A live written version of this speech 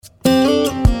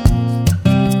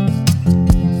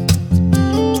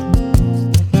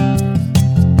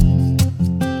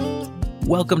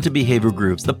Welcome to Behavioral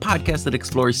Grooves, the podcast that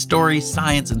explores stories,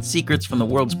 science, and secrets from the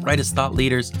world's brightest thought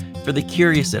leaders for the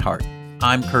curious at heart.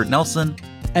 I'm Kurt Nelson.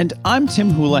 And I'm Tim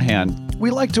Houlihan.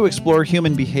 We like to explore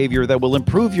human behavior that will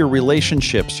improve your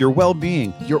relationships, your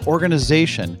well-being, your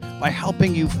organization by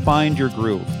helping you find your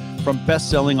groove. From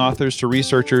best-selling authors to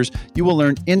researchers, you will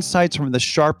learn insights from the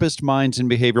sharpest minds in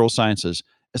behavioral sciences,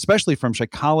 especially from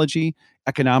psychology,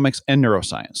 economics, and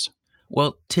neuroscience.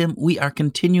 Well, Tim, we are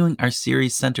continuing our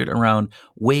series centered around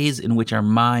ways in which our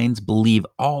minds believe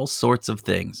all sorts of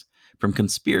things, from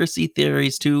conspiracy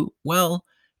theories to, well,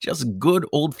 just good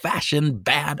old-fashioned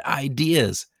bad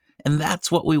ideas. And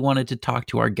that's what we wanted to talk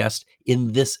to our guest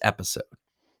in this episode.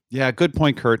 Yeah, good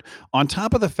point, Kurt. On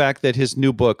top of the fact that his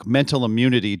new book, Mental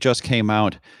Immunity, just came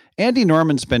out, Andy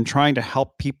Norman's been trying to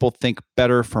help people think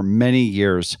better for many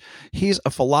years. He's a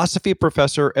philosophy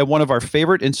professor at one of our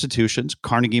favorite institutions,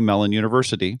 Carnegie Mellon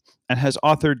University, and has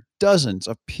authored dozens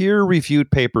of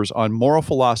peer-reviewed papers on moral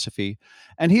philosophy.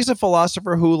 And he's a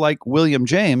philosopher who, like William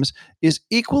James, is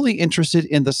equally interested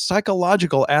in the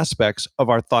psychological aspects of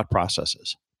our thought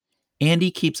processes.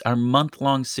 Andy keeps our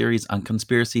month-long series on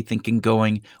conspiracy thinking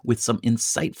going with some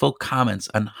insightful comments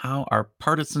on how our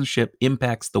partisanship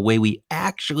impacts the way we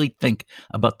actually think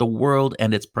about the world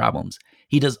and its problems.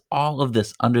 He does all of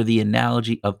this under the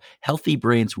analogy of healthy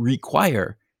brains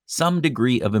require some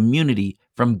degree of immunity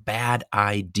from bad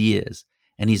ideas.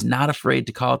 And he's not afraid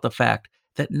to call it the fact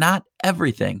that not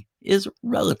everything is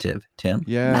relative, Tim.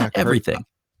 Yeah, not everything.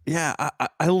 Yeah,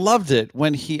 I loved it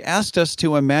when he asked us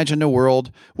to imagine a world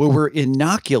where we're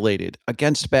inoculated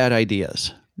against bad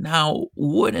ideas. Now,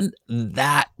 wouldn't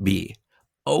that be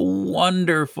a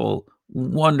wonderful,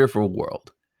 wonderful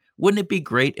world? Wouldn't it be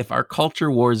great if our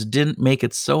culture wars didn't make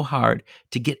it so hard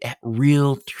to get at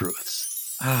real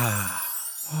truths?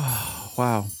 Oh,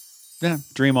 wow. Yeah,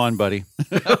 dream on, buddy.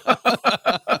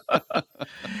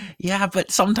 Yeah, but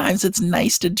sometimes it's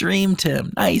nice to dream,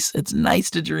 Tim. It's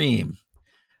nice to dream.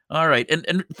 All right.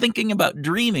 And thinking about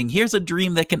dreaming, here's a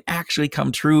dream that can actually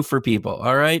come true for people.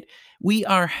 All right. We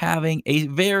are having a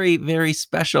very, very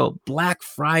special Black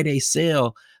Friday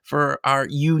sale for our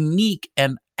unique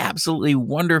and absolutely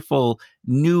wonderful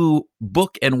new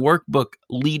book and workbook,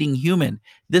 Leading Human.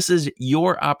 This is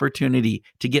your opportunity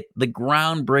to get the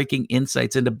groundbreaking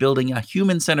insights into building a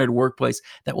human-centered workplace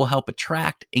that will help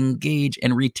attract, engage,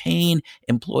 and retain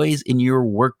employees in your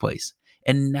workplace.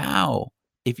 And now,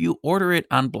 if you order it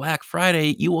on Black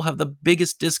Friday, you will have the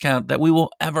biggest discount that we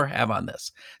will ever have on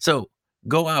this. So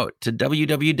go out to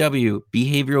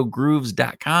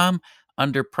www.behavioralgrooves.com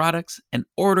under products and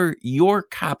order your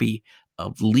copy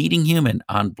of Leading Human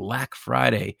on Black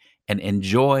Friday and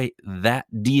enjoy that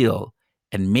deal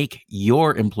and make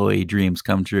your employee dreams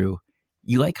come true.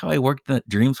 You like how I worked the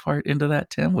dreams part into that,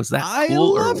 Tim? Was that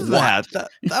cool? I love that.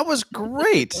 That was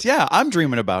great. Yeah, I'm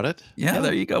dreaming about it. Yeah,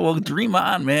 there you go. Well, dream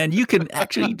on, man. You can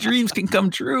actually, dreams can come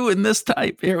true in this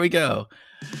type. Here we go.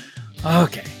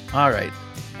 Okay. All right.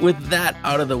 With that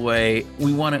out of the way,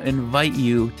 we want to invite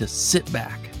you to sit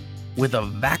back with a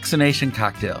vaccination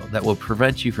cocktail that will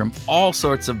prevent you from all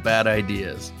sorts of bad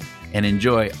ideas and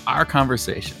enjoy our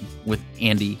conversation with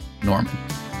Andy Norman.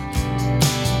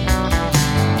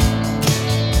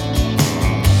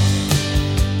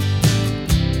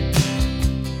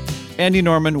 Andy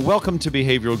Norman, welcome to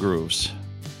Behavioral Grooves.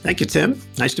 Thank you, Tim.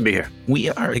 Nice to be here.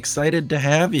 We are excited to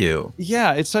have you.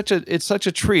 Yeah, it's such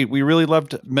a treat. We really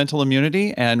loved Mental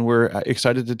Immunity, and we're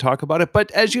excited to talk about it. But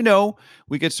as you know,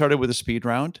 we get started with a speed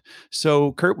round.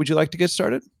 So, Kurt, would you like to get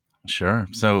started? Sure.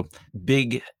 So,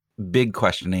 big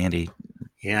question, Andy.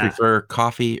 Yeah. Prefer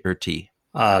coffee or tea?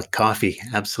 Coffee,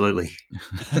 absolutely.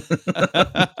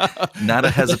 Not a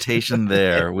hesitation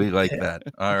there. We like that.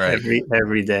 All right.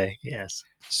 Every day, yes.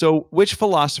 So, which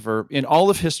philosopher in all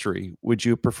of history would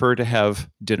you prefer to have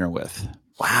dinner with?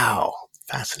 Wow,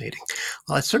 fascinating.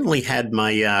 Well, I certainly had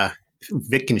my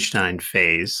Wittgenstein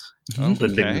phase.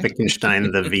 Ludwig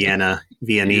Wittgenstein, the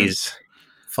Viennese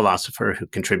philosopher who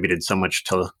contributed so much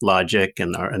to logic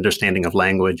and our understanding of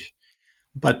language.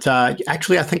 But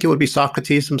actually, I think it would be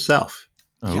Socrates himself.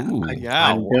 Oh,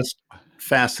 I'm just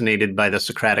fascinated by the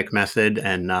Socratic method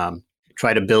and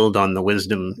try to build on the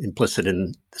wisdom implicit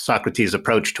in Socrates'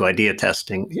 approach to idea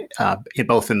testing,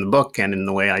 both in the book and in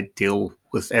the way I deal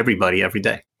with everybody every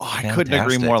day. Oh, I couldn't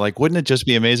agree more. Like, wouldn't it just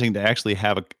be amazing to actually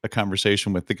have a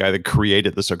conversation with the guy that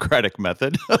created the Socratic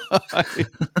method?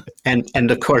 and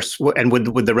of course, and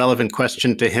would the relevant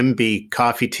question to him be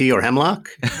coffee, tea, or hemlock?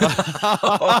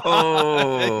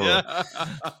 Oh.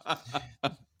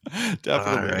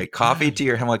 Definitely. All right. Coffee, tea,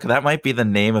 or hemlock. That might be the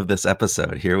name of this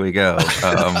episode. Here we go.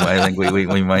 I think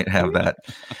we might have that.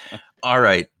 All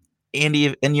right.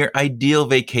 Andy, in your ideal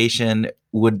vacation,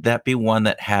 would that be one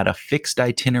that had a fixed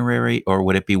itinerary, or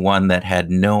would it be one that had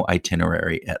no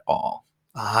itinerary at all?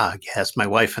 Yes, my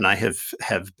wife and I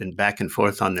have been back and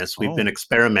forth on this. We've been Oh.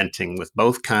 experimenting with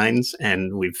both kinds,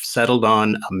 and we've settled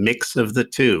on a mix of the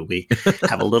two. We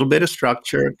have a little bit of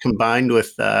structure combined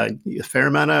with a fair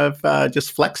amount of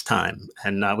just flex time,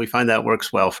 and we find that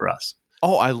works well for us.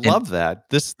 Oh, I And love that.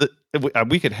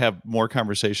 We could have more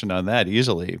conversation on that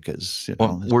easily because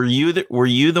well, were you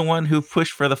the one who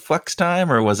pushed for the flex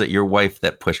time, or was it your wife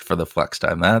that pushed for the flex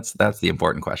time? That's the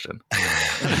important question.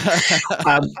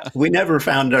 We never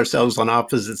found ourselves on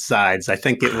opposite sides. I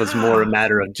think it was more a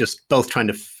matter of just both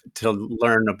trying to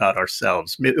learn about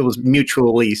ourselves. It was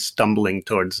mutually stumbling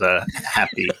towards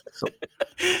happy. So,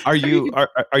 are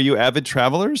you avid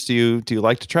travelers? Do you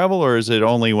like to travel, or is it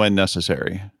only when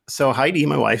necessary? so Heidi,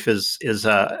 my wife, is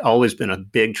always been a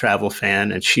big travel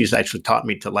fan, and she's actually taught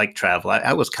me to like travel.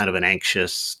 I was kind of an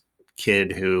anxious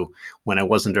kid who, when I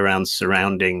wasn't around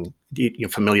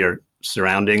familiar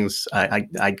surroundings,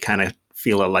 I'd kind of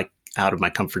feel like out of my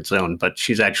comfort zone. But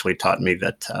she's actually taught me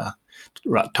to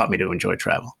enjoy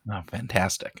travel. Oh,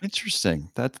 fantastic. Interesting.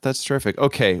 That's terrific.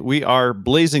 Okay, we are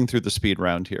blazing through the speed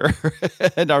round here,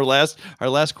 and our last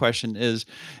question is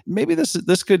maybe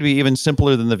this could be even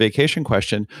simpler than the vacation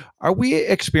question. Are we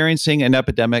experiencing an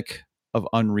epidemic of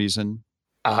unreason?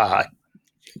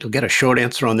 You'll get a short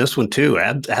answer on this one too.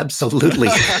 Absolutely.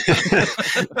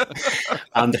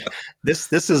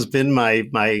 This has been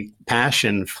my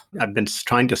passion. I've been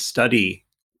trying to study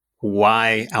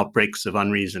why outbreaks of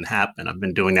unreason happen. I've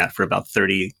been doing that for about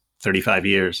 35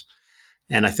 years.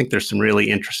 And I think there's some really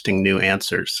interesting new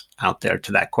answers out there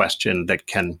to that question that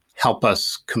can help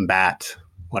us combat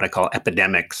what I call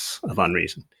epidemics of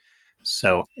unreason.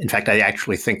 So, in fact, I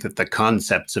actually think that the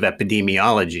concepts of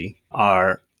epidemiology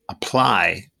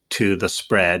apply to the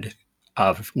spread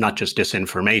of not just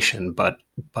disinformation, but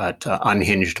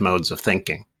unhinged modes of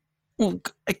thinking. Well,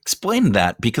 explain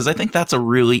that, because I think that's a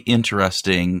really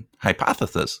interesting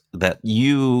hypothesis, that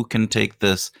you can take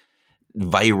this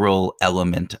viral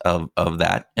element of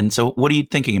that. And so what are you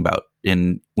thinking about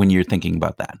when you're thinking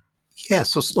about that? Yeah,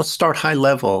 so let's start high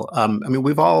level.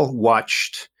 We've all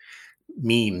watched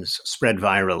memes spread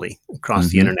virally across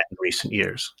the internet in recent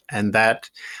years. And that,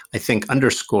 I think,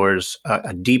 underscores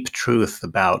a deep truth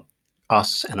about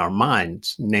us and our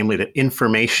minds, namely that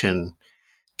information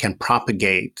can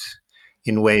propagate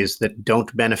in ways that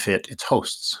don't benefit its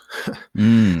hosts.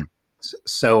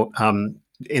 So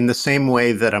in the same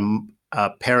way that a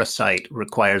parasite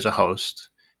requires a host,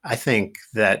 I think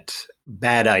that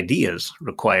bad ideas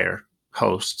require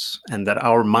hosts, and that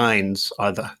our minds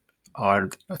are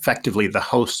effectively the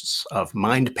hosts of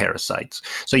mind parasites.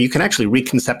 So you can actually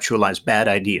reconceptualize bad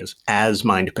ideas as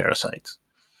mind parasites.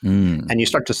 And you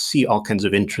start to see all kinds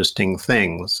of interesting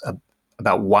things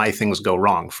about why things go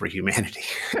wrong for humanity.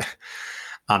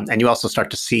 And you also start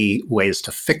to see ways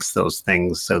to fix those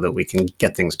things so that we can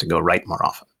get things to go right more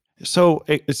often. So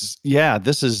this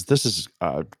is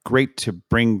great to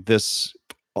bring this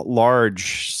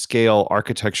large scale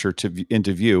architecture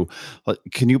into view.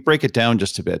 Can you break it down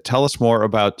just a bit? Tell us more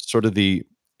about sort of the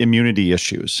immunity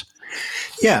issues.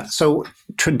 Yeah. So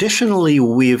traditionally,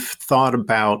 we've thought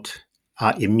about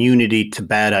immunity to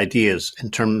bad ideas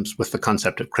in terms with the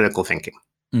concept of critical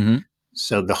thinking.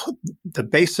 So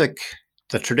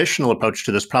the traditional approach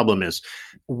to this problem is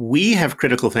we have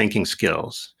critical thinking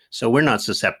skills. So we're not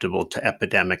susceptible to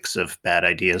epidemics of bad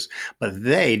ideas, but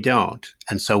they don't.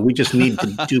 And so we just need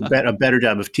to do a better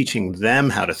job of teaching them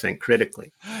how to think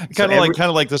critically. Kind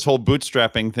of like this whole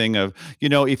bootstrapping thing of,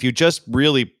 if you just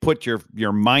really put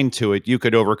your mind to it, you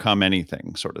could overcome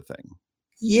anything, sort of thing.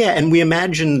 Yeah, and we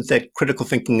imagine that critical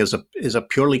thinking is a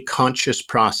purely conscious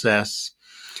process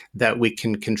that we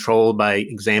can control by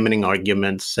examining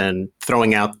arguments and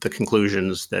throwing out the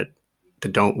conclusions that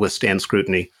don't withstand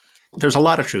scrutiny. There's a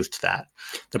lot of truth to that.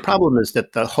 The problem is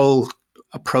that the whole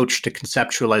approach to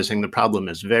conceptualizing the problem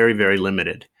is very, very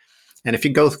limited. And if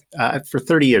you go for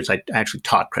 30 years, I actually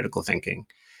taught critical thinking.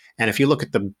 And if you look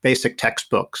at the basic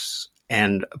textbooks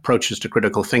and approaches to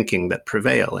critical thinking that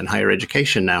prevail in higher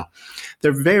education now,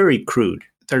 they're very crude.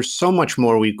 There's so much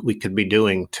more we could be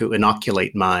doing to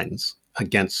inoculate minds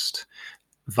against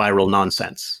viral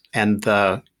nonsense. And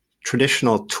the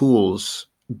traditional tools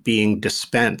being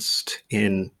dispensed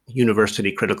in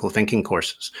university critical thinking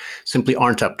courses simply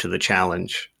aren't up to the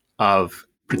challenge of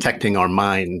protecting our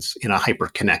minds in a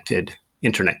hyper-connected,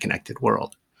 internet-connected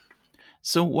world.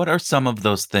 So, what are some of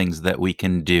those things that we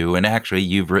can do? And actually,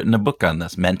 you've written a book on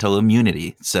this, Mental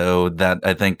Immunity. So that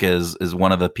I think is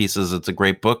one of the pieces. It's a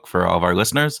great book for all of our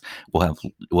listeners. We'll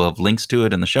have links to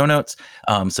it in the show notes.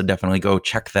 So definitely go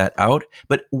check that out.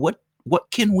 But what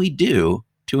can we do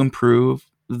to improve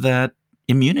that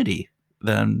immunity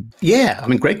then? Yeah, I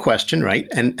mean, great question, right?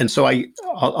 And so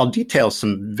I'll detail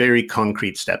some very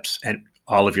concrete steps and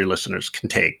all of your listeners can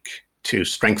take to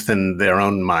strengthen their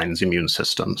own mind's immune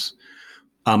systems.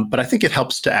 But I think it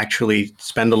helps to actually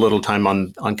spend a little time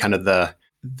on kind of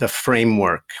the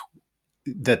framework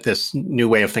that this new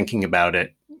way of thinking about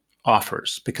it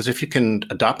offers. Because if you can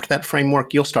adopt that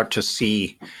framework, you'll start to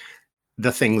see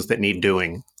the things that need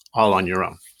doing all on your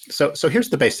own. So here's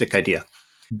the basic idea.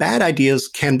 Bad ideas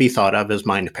can be thought of as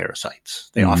mind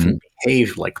parasites. They often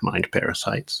behave like mind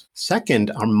parasites. Second,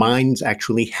 our minds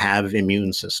actually have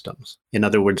immune systems. In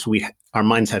other words, our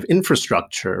minds have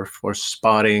infrastructure for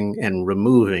spotting and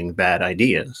removing bad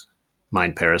ideas,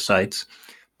 mind parasites.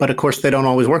 But of course, they don't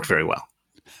always work very well.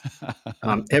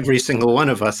 Every single one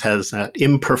of us has an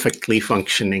imperfectly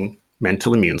functioning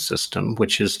mental immune system,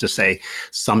 which is to say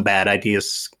some bad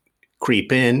ideas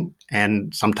creep in,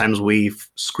 and sometimes we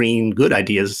screen good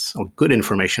ideas or good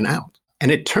information out. And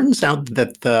it turns out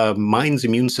that the mind's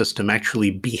immune system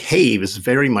actually behaves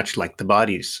very much like the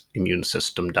body's immune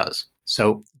system does.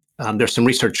 So there's some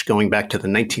research going back to the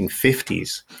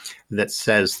 1950s that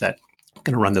says that, I'm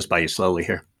going to run this by you slowly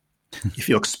here. If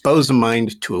you expose a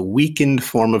mind to a weakened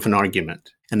form of an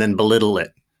argument and then belittle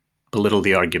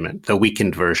the argument, the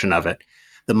weakened version of it,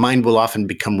 the mind will often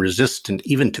become resistant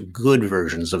even to good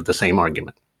versions of the same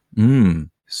argument.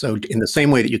 So in the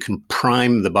same way that you can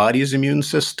prime the body's immune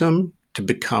system to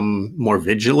become more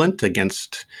vigilant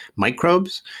against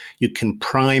microbes, you can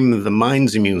prime the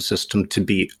mind's immune system to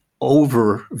be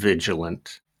over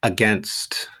vigilant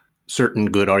against certain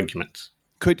good arguments.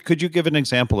 Could you give an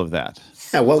example of that?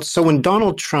 Yeah, well, so when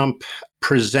Donald Trump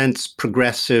presents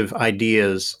progressive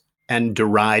ideas and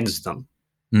derides them,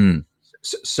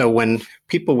 so when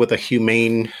people with a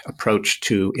humane approach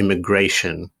to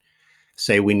immigration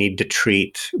say we need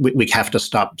to we have to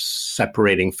stop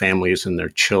separating families and their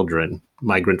children,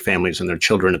 migrant families and their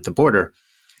children at the border,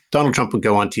 Donald Trump would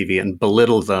go on TV and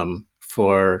belittle them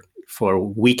for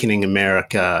weakening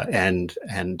America and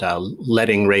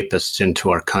letting rapists into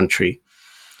our country.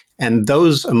 And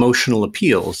those emotional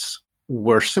appeals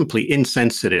were simply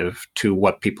insensitive to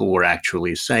what people were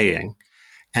actually saying.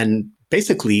 And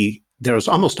basically, there was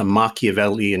almost a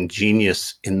Machiavellian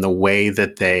genius in the way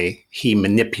that he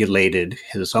manipulated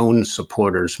his own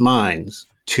supporters' minds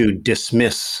to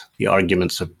dismiss the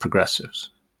arguments of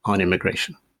progressives on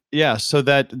immigration. Yeah, so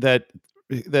that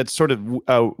sort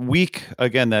of weak,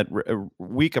 again, that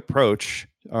weak approach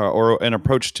or an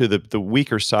approach to the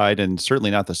weaker side, and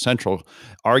certainly not the central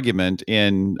argument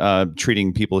in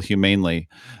treating people humanely,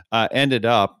 ended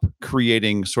up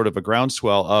creating sort of a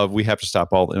groundswell of we have to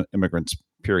stop all immigrants,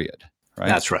 period. Right?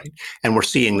 That's right. And we're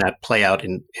seeing that play out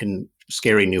in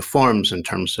scary new forms in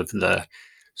terms of the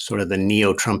sort of the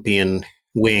neo-Trumpian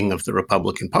wing of the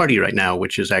Republican Party right now,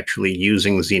 which is actually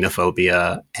using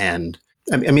xenophobia. And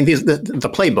I mean,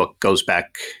 the playbook goes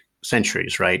back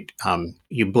centuries, right?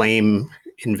 You blame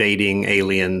invading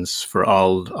aliens for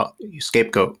you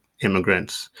scapegoat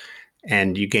immigrants,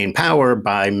 and you gain power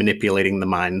by manipulating the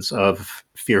minds of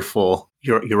fearful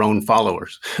your own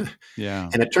followers. Yeah.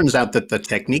 And it turns out that the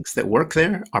techniques that work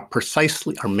there are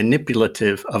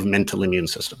manipulative of mental immune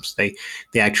systems. They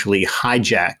actually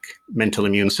hijack mental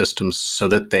immune systems so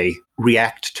that they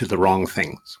react to the wrong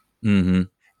things. And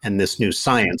this new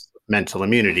science, mental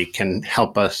immunity, can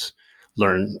help us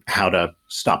learn how to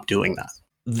stop doing that.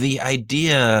 The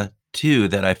idea, too,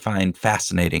 that I find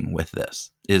fascinating with this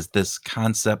is this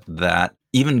concept that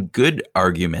even good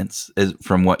arguments,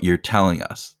 from what you're telling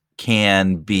us,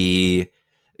 can be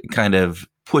kind of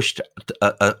pushed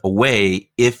away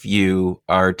if you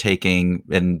are taking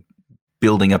and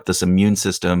building up this immune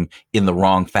system in the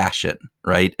wrong fashion,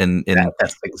 right? And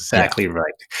that's exactly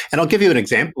right. And I'll give you an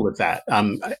example of that.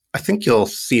 I think you'll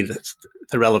see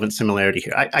the relevant similarity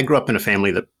here. I grew up in a family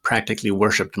that practically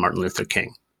worshipped Martin Luther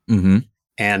King.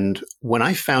 And when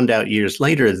I found out years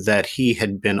later that he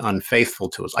had been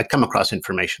unfaithful I'd come across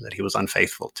information that he was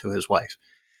unfaithful to his wife.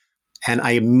 And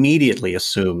I immediately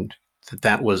assumed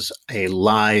that was a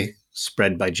lie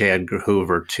spread by J. Edgar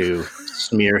Hoover to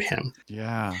smear him.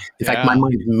 Yeah. In fact, my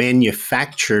mind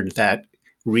manufactured that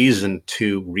reason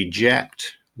to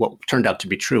reject what turned out to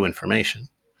be true information,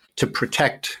 to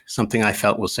protect something I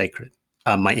felt was sacred,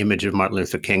 my image of Martin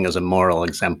Luther King as a moral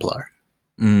exemplar.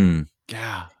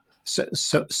 Yeah.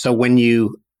 So when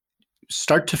you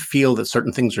start to feel that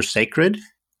certain things are sacred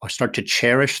or start to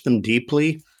cherish them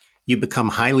deeply, you become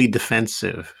highly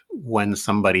defensive when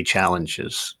somebody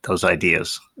challenges those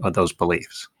ideas or those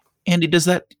beliefs. Andy, does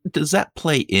that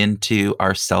play into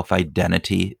our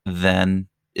self-identity then?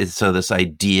 So this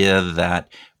idea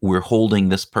that we're holding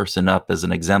this person up as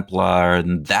an exemplar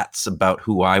and that's about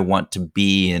who I want to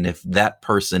be. And if that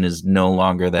person is no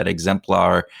longer that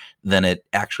exemplar, then it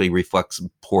actually reflects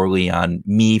poorly on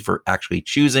me for actually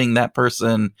choosing that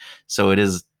person. So it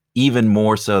is even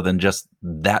more so than just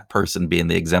that person being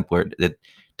the exemplar. It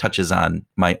touches on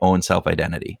my own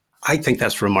self-identity. I think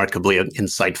that's remarkably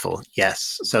insightful.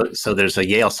 Yes. So there's a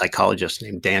Yale psychologist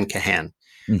named Dan Kahan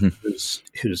who's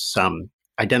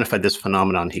identified this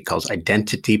phenomenon he calls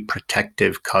identity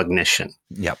protective cognition.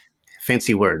 Yep.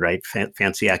 Fancy word, right?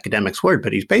 Fancy academics word,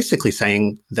 but he's basically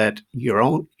saying that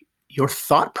your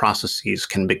thought processes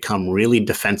can become really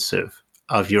defensive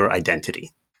of your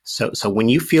identity. So when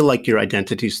you feel like your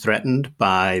identity is threatened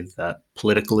by the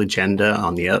political agenda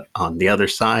on the other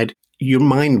side, your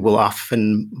mind will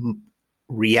often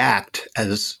react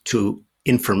as to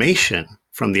information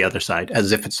from the other side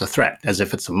as if it's a threat, as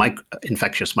if it's a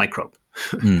infectious microbe.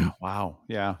 Wow.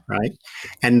 Yeah. Right.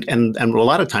 And a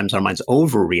lot of times our minds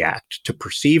overreact to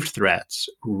perceived threats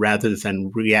rather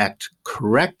than react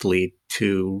correctly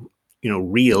to,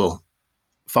 real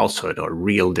falsehood or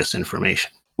real disinformation.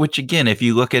 Which again, if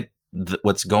you look at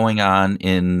what's going on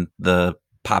in the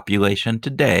population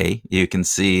today, you can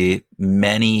see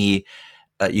many,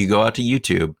 you go out to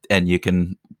YouTube and you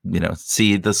can,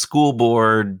 see the school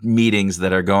board meetings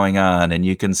that are going on, and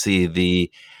you can see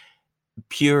the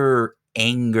pure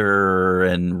anger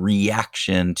and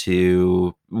reaction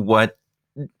to what,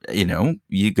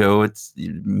 you go, it's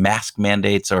mask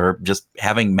mandates or just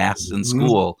having masks in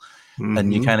school.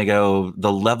 And you kind of go,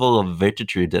 the level of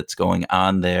vitriol that's going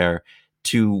on there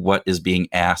to what is being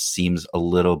asked seems a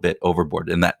little bit overboard.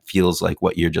 And that feels like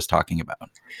what you're just talking about.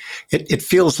 It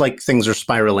feels like things are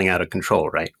spiraling out of control,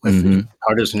 right? With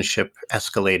partisanship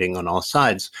escalating on all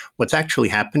sides. What's actually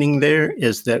happening there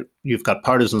is that you've got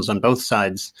partisans on both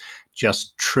sides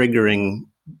just triggering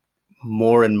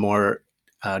more and more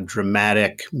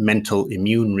dramatic mental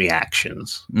immune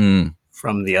reactions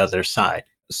from the other side.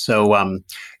 So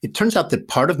it turns out that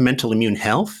part of mental immune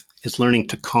health is learning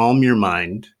to calm your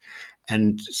mind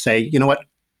and say, you know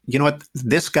what,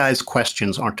 this guy's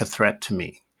questions aren't a threat to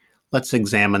me. Let's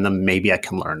examine them. Maybe I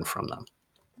can learn from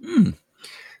them.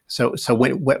 So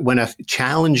when a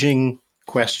challenging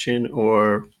question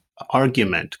or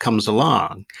argument comes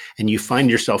along and you find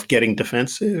yourself getting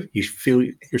defensive, you feel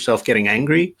yourself getting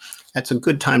angry, that's a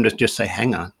good time to just say,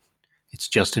 hang on, it's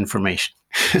just information.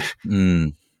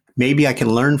 Maybe I can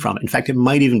learn from it. In fact, it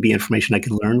might even be information I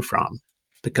can learn from,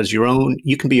 because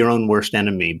you can be your own worst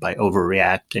enemy by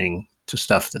overreacting to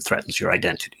stuff that threatens your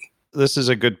identity. This is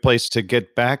a good place to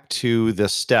get back to the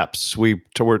steps. We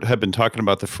have been talking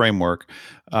about the framework.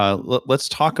 Let's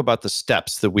talk about the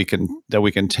steps that we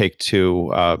can take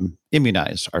to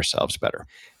immunize ourselves better.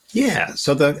 Yeah.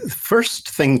 So the first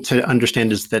thing to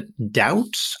understand is that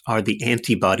doubts are the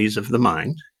antibodies of the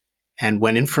mind. And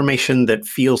when information that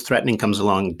feels threatening comes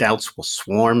along, doubts will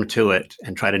swarm to it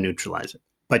and try to neutralize it.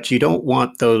 But you don't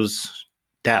want those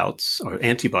doubts or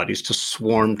antibodies to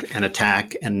swarm and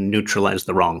attack and neutralize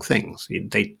the wrong things.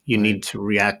 You need to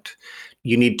react.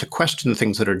 You need to question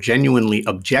things that are genuinely,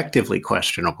 objectively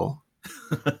questionable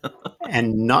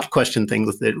and not question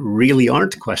things that really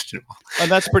aren't questionable.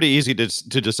 And that's pretty easy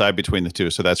to decide between the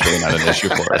two. So that's really not an issue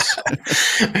for us.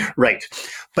 Right.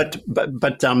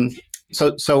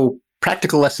 So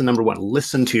practical lesson number one,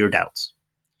 listen to your doubts.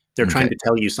 They're trying to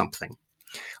tell you something.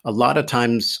 A lot of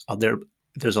times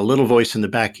there's a little voice in the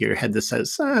back of your head that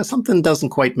says, something doesn't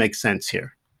quite make sense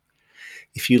here.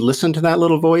 If you listen to that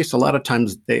little voice, a lot of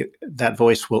times that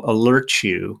voice will alert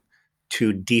you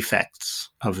to defects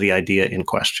of the idea in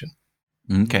question.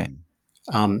 Okay.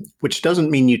 Which doesn't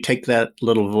mean you take that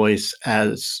little voice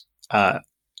as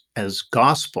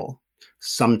gospel.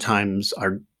 Sometimes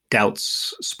our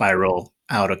doubts spiral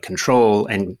out of control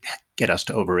and get us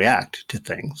to overreact to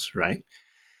things, right?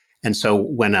 And so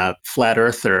when a flat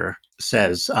earther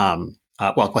says, so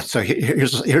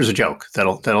here's a joke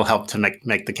that'll help to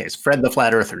make the case. Fred the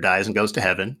flat earther dies and goes to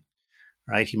heaven,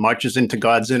 right? He marches into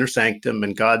God's inner sanctum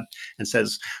and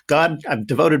says, God, I've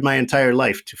devoted my entire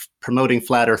life to promoting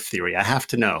flat earth theory. I have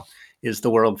to know, is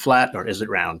the world flat or is it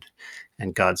round?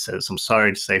 And God says, I'm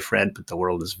sorry to say, Fred, but the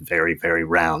world is very, very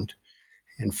round.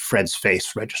 And Fred's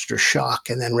face registers shock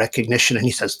and then recognition. And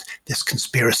he says, this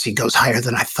conspiracy goes higher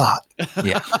than I thought.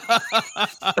 Yeah.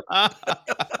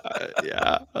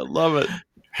 Yeah, I love it.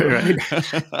 Right.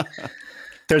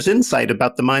 there's insight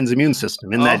about the mind's immune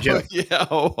system in that joke. Yeah,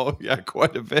 yeah,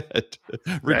 quite a bit.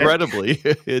 Regrettably,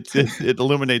 it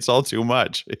illuminates all too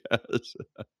much. Yes.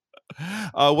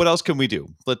 What else can we do?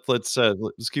 Let's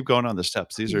keep going on the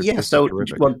steps. These are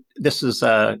terrific. Well, this is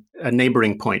a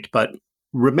neighboring point, but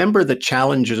remember that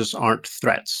challenges aren't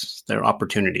threats; they're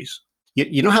opportunities.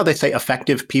 You know how they say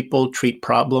effective people treat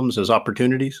problems as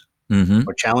opportunities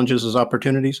or challenges as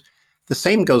opportunities? The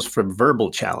same goes for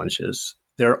verbal challenges.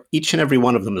 Each and every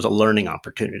one of them is a learning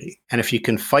opportunity. And if you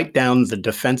can fight down the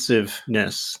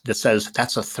defensiveness that says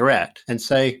that's a threat and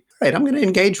say, right, I'm going to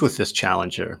engage with this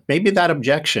challenger. Maybe that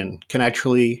objection can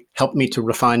actually help me to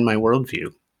refine my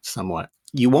worldview somewhat.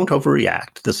 You won't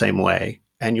overreact the same way,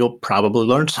 and you'll probably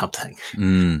learn something.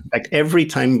 Like every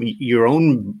time your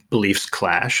own beliefs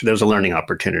clash, there's a learning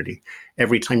opportunity.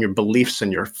 Every time your beliefs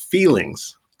and your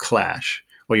feelings clash,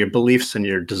 or your beliefs and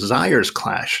your desires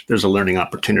clash, there's a learning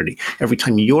opportunity. Every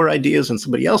time your ideas and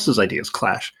somebody else's ideas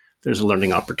clash, there's a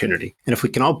learning opportunity. And if we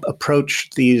can all approach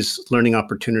these learning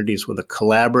opportunities with a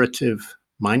collaborative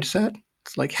mindset,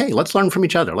 it's like, hey, let's learn from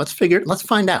each other. Let's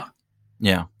find out.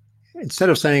 Yeah. Instead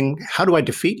of saying, how do I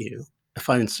defeat you? If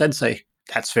I instead say,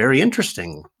 that's very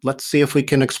interesting. Let's see if we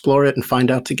can explore it and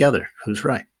find out together who's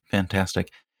right.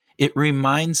 Fantastic. It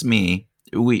reminds me,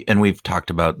 we've talked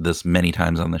about this many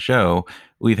times on the show.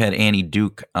 We've had Annie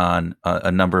Duke on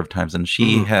a number of times, and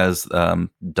she has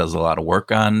does a lot of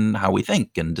work on how we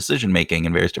think and decision making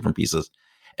and various different pieces.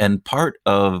 And part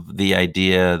of the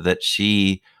idea that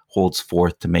she holds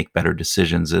forth to make better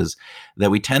decisions is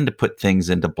that we tend to put things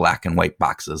into black and white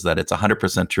boxes, that it's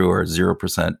 100% true or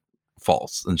 0%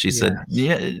 false. And she said,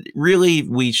 yeah, really,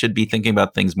 we should be thinking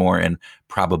about things more in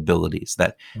probabilities.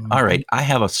 That, all right, I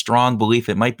have a strong belief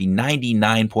it might be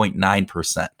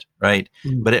 99.9%, right?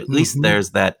 But at least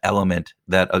there's that element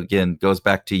that, again, goes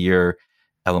back to your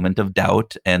element of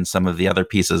doubt and some of the other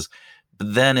pieces.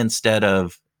 But then instead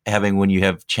of having, when you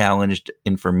have challenged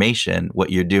information, what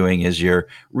you're doing is you're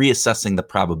reassessing the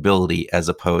probability as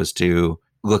opposed to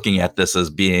looking at this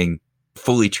as being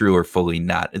fully true or fully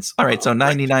not. It's all right. So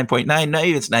 99.9,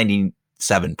 maybe it's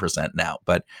 97% now,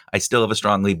 but I still have a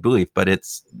strong belief, but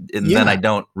then I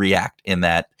don't react in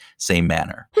that same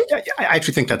manner. I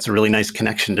actually think that's a really nice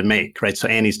connection to make, right? So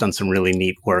Annie's done some really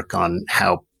neat work on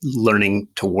how learning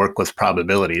to work with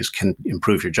probabilities can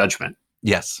improve your judgment.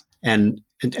 Yes. And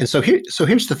so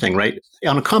here's the thing, right?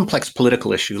 On a complex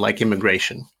political issue like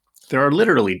immigration, there are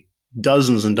literally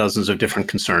dozens and dozens of different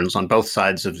concerns on both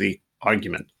sides of the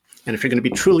argument. And if you're going to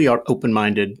be truly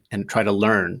open-minded and try to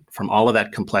learn from all of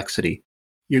that complexity,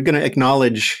 you're going to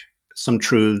acknowledge some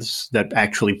truths that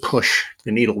actually push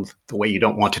the needle the way you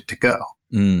don't want it to go,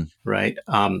 right?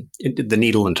 The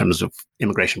needle in terms of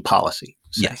immigration policy.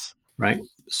 Yes. Right?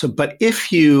 So, but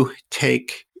if you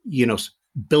take,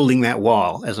 building that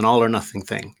wall as an all or nothing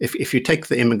thing, if you take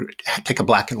take a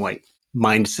black and white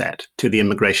mindset to the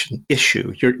immigration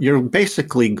issue, you're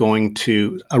basically going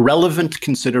to a relevant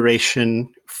consideration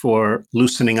for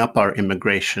loosening up our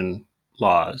immigration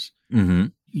laws.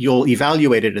 You'll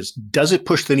evaluate it as, does it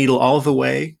push the needle all the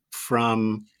way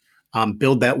from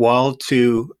build that wall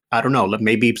to, I don't know,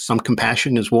 maybe some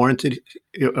compassion is warranted,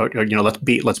 or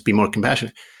let's be more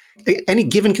compassionate. Any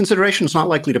given consideration is not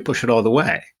likely to push it all the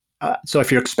way. So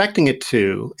if you're expecting it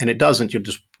to, and it doesn't, you'll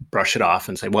just brush it off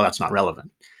and say, well, that's not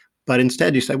relevant. But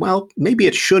instead you say, well, maybe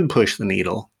it should push the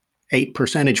needle 8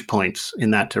 percentage points in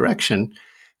that direction.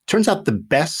 Turns out the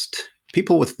best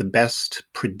people with the best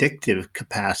predictive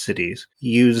capacities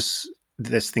use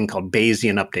this thing called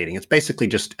Bayesian updating. It's basically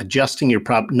just adjusting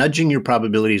nudging your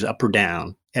probabilities up or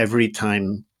down every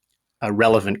time a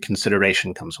relevant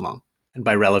consideration comes along. And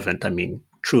by relevant, I mean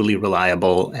truly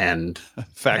reliable and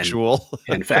factual.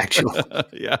 And factual.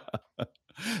 Yeah.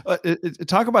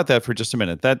 Talk about that for just a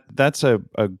minute. That's a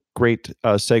great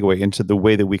segue into the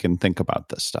way that we can think about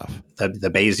this stuff.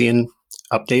 The Bayesian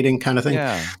updating kind of thing.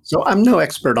 Yeah. So I'm no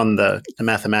expert on the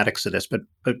mathematics of this, but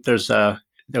there was a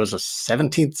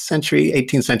 17th century,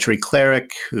 18th century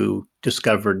cleric who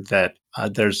discovered that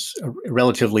there's a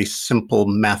relatively simple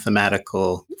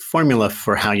mathematical formula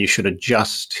for how you should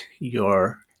adjust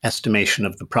your estimation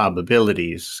of the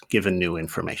probabilities given new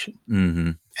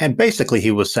information. And basically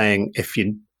he was saying,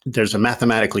 there's a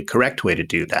mathematically correct way to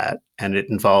do that, and it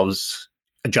involves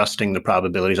adjusting the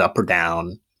probabilities up or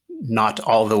down, not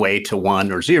all the way to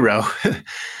 1 or 0,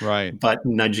 right? But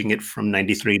nudging it from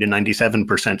 93 to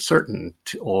 97% certain,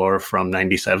 or from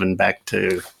 97 back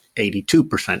to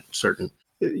 82% certain.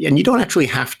 And you don't actually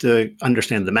have to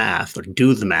understand the math or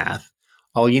do the math.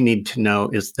 All you need to know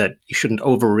is that you shouldn't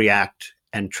overreact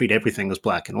and treat everything as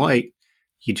black and white.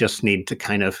 You just need to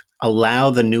kind of allow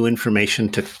the new information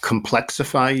to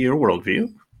complexify your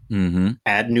worldview,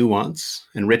 add nuance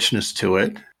and richness to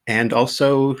it, and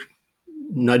also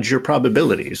nudge your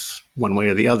probabilities one way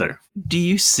or the other. Do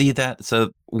you see that?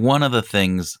 So one of the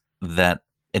things that,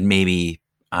 and maybe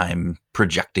I'm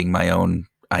projecting my own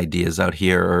ideas out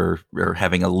here or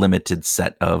having a limited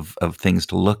set of things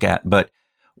to look at, but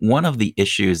one of the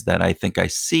issues that I think I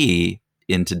see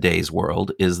in today's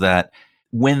world is that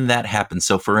when that happens,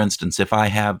 so for instance, if I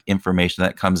have information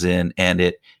that comes in and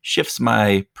it shifts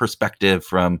my perspective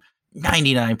from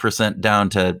 99% down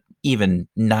to even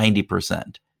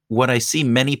 90%, what I see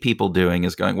many people doing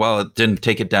is going, well, it didn't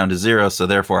take it down to 0, so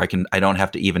therefore I don't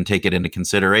have to even take it into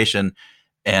consideration,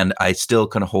 and I still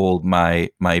can hold my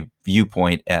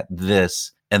viewpoint at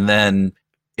this. And then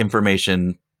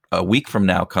information a week from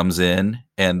now comes in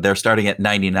and they're starting at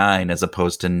 99 as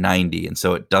opposed to 90, and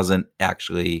so it doesn't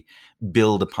actually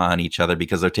build upon each other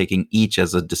because they're taking each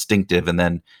as a distinctive, and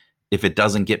then if it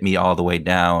doesn't get me all the way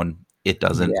down, it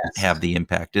doesn't have the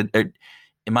impact.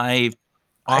 Am I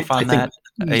off on that?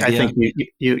 Idea? I think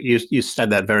you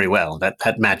said that very well.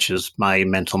 That matches my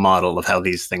mental model of how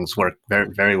these things work very,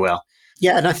 very well.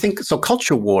 Yeah, and I think so.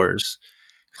 Culture wars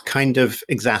kind of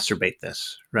exacerbate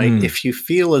this, right? If you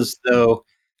feel as though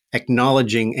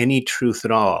acknowledging any truth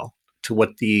at all to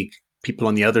what the people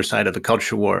on the other side of the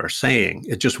culture war are saying,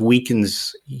 it just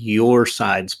weakens your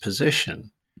side's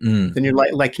position. Then you're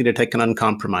likely to take an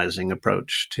uncompromising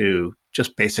approach to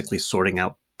just basically sorting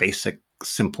out basic,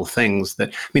 simple things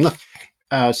that, I mean, look,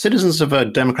 citizens of a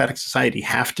democratic society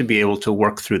have to be able to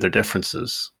work through their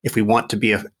differences. If we want to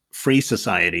be a free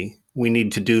society, we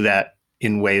need to do that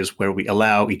in ways where we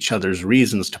allow each other's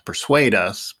reasons to persuade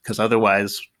us, because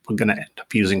otherwise we're going to end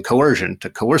up using coercion to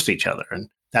coerce each other. And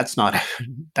that's not,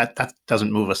 that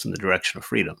doesn't move us in the direction of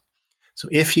freedom. So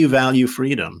if you value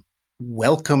freedom,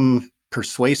 welcome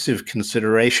persuasive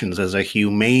considerations as a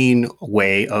humane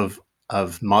way of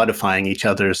modifying each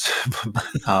other's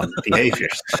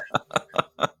behaviors.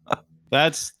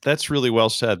 That's really well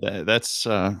said.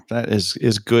 That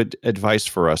is good advice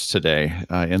for us today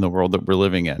in the world that we're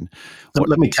living in.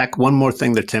 Let me tack one more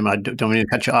thing there, Tim. I don't mean to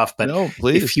cut you off, but no,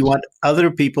 please. If you want other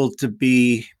people to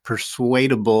be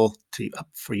persuadable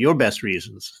for your best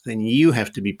reasons, then you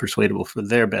have to be persuadable for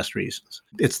their best reasons.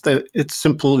 It's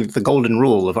simply the golden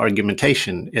rule of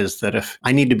argumentation is that if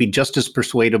I need to be just as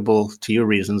persuadable to your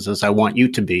reasons as I want you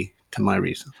to be to my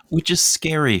reasons. Which is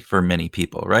scary for many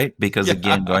people, right? Because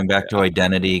again, going back to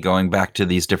identity, going back to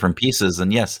these different pieces,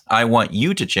 and yes, I want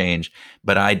you to change,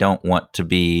 but I don't want to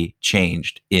be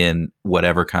changed in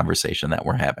whatever conversation that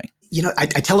we're having. You know, I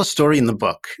tell a story in the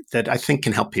book that I think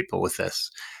can help people with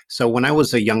this. So when I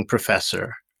was a young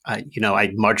professor, I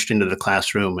marched into the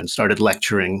classroom and started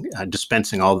lecturing,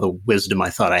 dispensing all the wisdom I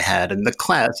thought I had in the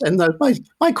class. And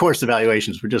my course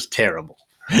evaluations were just terrible,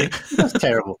 right? Just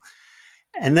terrible.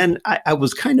 And then I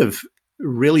was kind of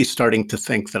really starting to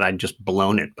think that I'd just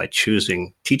blown it by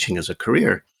choosing teaching as a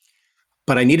career.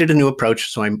 But I needed a new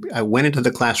approach. So I went into the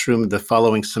classroom the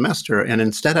following semester. And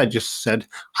instead, I just said,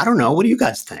 I don't know. What do you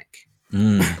guys think?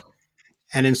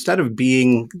 And instead of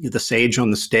being the sage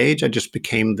on the stage, I just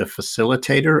became the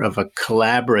facilitator of a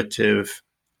collaborative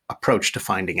approach to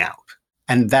finding out.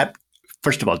 And that,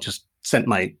 first of all, just sent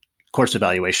my course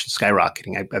evaluation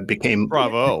skyrocketing. I became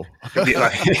bravo.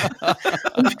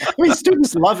 I mean,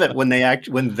 students love it when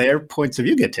their points of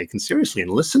view get taken seriously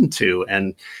and listened to,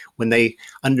 and when they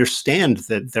understand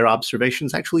that their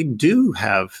observations actually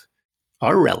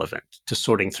are relevant to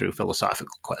sorting through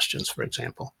philosophical questions, for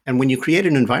example. And when you create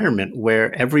an environment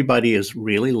where everybody is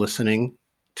really listening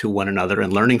to one another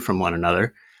and learning from one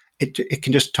another, it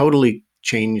can just totally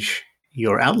change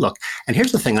your outlook. And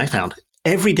here's the thing I found.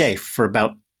 Every day for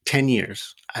about 10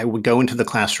 years, I would go into the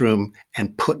classroom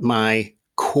and put my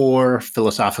core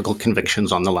philosophical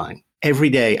convictions on the line. Every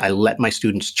day, I let my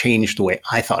students change the way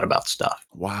I thought about stuff.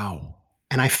 Wow.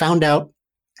 And I found out,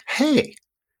 hey,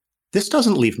 this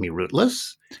doesn't leave me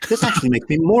rootless. This actually makes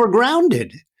me more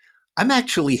grounded. I'm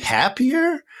actually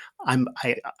happier.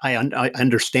 I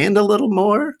understand a little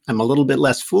more. I'm a little bit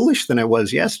less foolish than I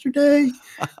was yesterday.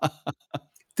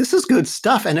 This is good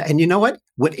stuff. And you know what?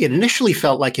 What it initially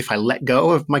felt like if I let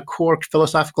go of my core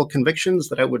philosophical convictions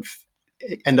that I would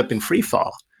end up in free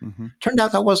fall. Turned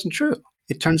out that wasn't true.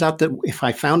 It turns out that if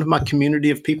I found my community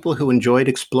of people who enjoyed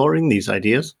exploring these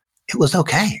ideas, it was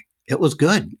okay. It was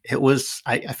good.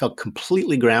 I felt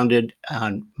completely grounded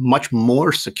and much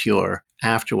more secure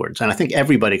afterwards. And I think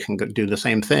everybody can do the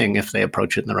same thing if they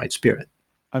approach it in the right spirit.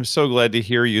 I'm so glad to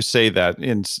hear you say that,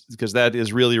 because that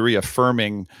is really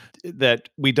reaffirming that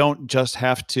we don't just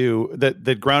have to,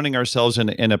 that grounding ourselves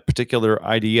in a particular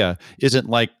idea isn't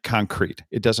like concrete.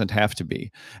 It doesn't have to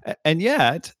be. And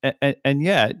yet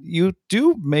you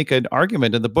do make an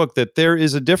argument in the book that there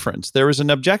is a difference. There is an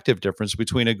objective difference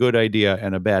between a good idea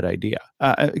and a bad idea.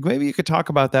 Maybe you could talk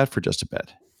about that for just a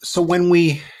bit. So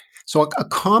a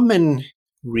common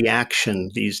reaction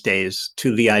these days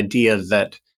to the idea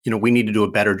that we need to do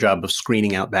a better job of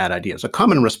screening out bad ideas. A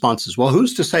common response is, well,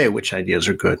 who's to say which ideas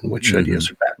are good and which ideas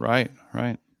are bad?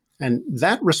 Right. And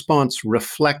that response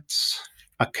reflects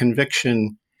a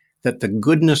conviction that the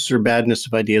goodness or badness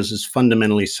of ideas is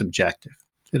fundamentally subjective,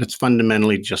 that it's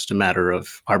fundamentally just a matter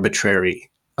of arbitrary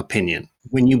opinion.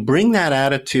 When you bring that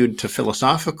attitude to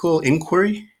philosophical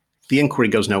inquiry, the inquiry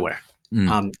goes nowhere.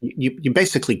 You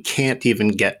basically can't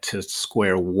even get to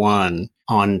square one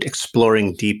on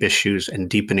exploring deep issues and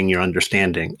deepening your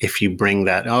understanding if you bring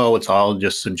that, it's all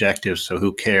just subjective, so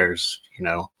who cares?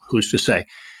 Who's to say?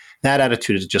 That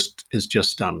attitude is just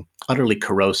utterly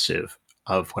corrosive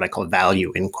of what I call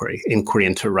value inquiry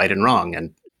into right and wrong,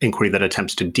 and inquiry that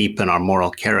attempts to deepen our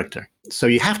moral character. So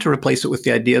you have to replace it with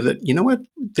the idea that,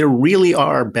 there really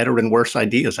are better and worse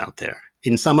ideas out there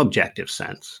in some objective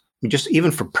sense. Just even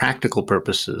for practical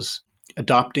purposes,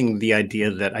 adopting the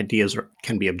idea that ideas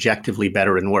can be objectively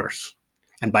better and worse.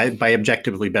 And by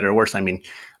objectively better or worse, I mean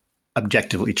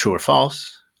objectively true or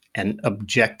false, and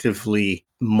objectively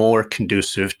more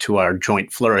conducive to our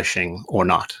joint flourishing or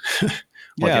not.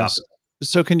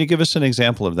 So can you give us an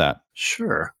example of that?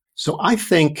 Sure. So I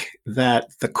think that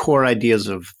the core ideas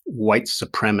of white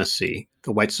supremacy,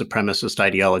 the white supremacist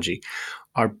ideology,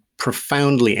 are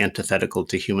profoundly antithetical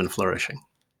to human flourishing.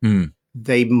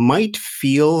 They might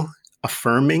feel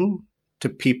affirming to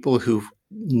people who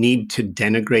need to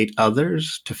denigrate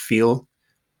others to feel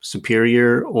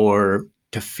superior or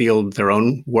to feel their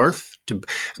own worth.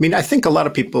 I think a lot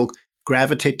of people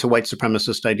gravitate to white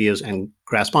supremacist ideas and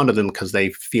grasp onto them because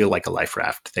they feel like a life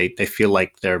raft. They feel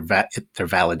like they're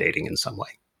validating in some way.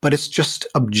 But it's just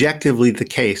objectively the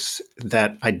case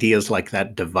that ideas like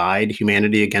that divide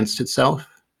humanity against itself,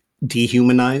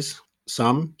 dehumanize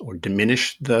some or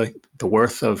diminish the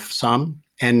worth of some,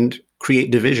 and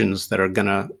create divisions that are going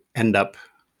to end up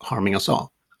harming us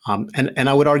all. And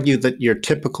I would argue that your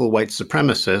typical white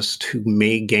supremacist who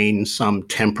may gain some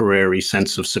temporary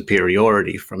sense of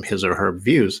superiority from his or her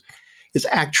views is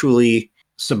actually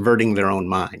subverting their own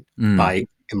mind by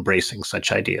embracing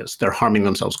such ideas. They're harming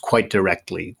themselves quite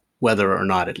directly, whether or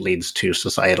not it leads to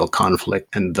societal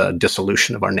conflict and the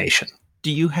dissolution of our nation.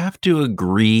 Do you have to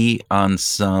agree on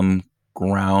some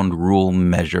ground rule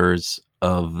measures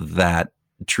of that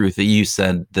truth that you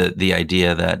said, that the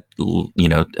idea that,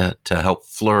 to help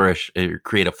flourish,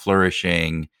 create a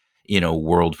flourishing,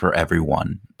 world for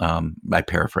everyone? I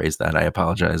paraphrased that. I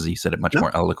apologize. You said it much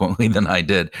more eloquently than I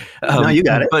did. No, you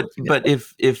got it. But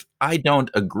if I don't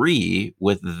agree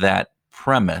with that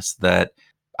premise that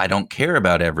I don't care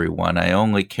about everyone, I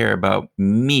only care about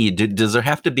me, does there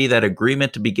have to be that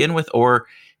agreement to begin with, or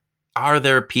are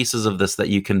there pieces of this that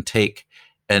you can take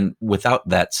and without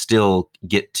that still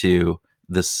get to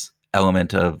this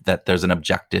element of that there's an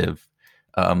objective,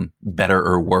 better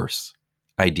or worse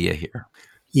idea here?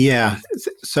 Yeah.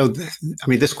 So,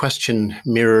 this question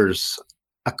mirrors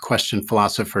a question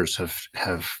philosophers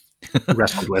have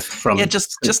wrestled with from. Yeah,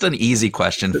 just an easy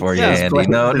question for you, Andy.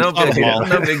 No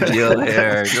big deal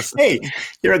here. Just, hey,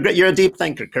 you're a deep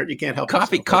thinker, Kurt. You can't help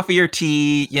coffee or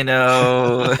tea.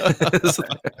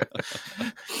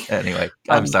 Anyway,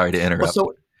 I'm sorry to interrupt.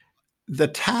 So the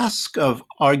task of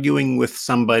arguing with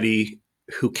somebody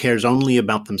who cares only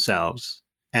about themselves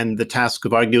and the task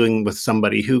of arguing with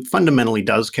somebody who fundamentally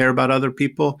does care about other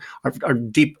people are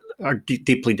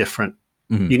deeply different.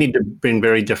 Mm-hmm. You need to bring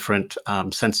very different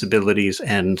sensibilities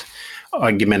and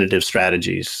argumentative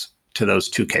strategies to those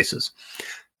two cases.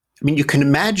 You can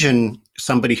imagine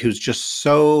somebody who's just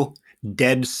so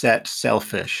dead set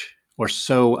selfish or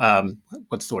so,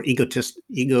 what's the word?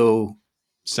 Egocentric?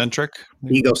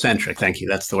 Egocentric, thank you.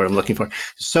 That's the word I'm looking for.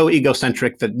 So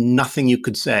egocentric that nothing you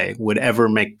could say would ever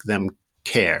make them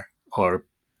care or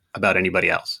about anybody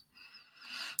else.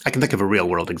 I can think of a real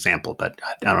world example, but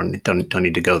I don't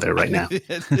need to go there right now.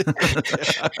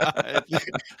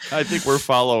 I think we're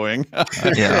following.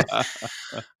 Yeah.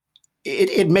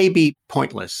 It may be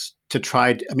pointless to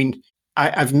try.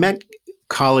 I've met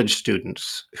college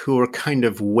students who are kind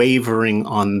of wavering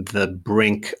on the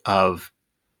brink of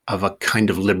a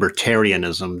kind of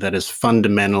libertarianism that is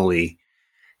fundamentally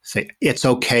say it's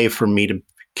okay for me to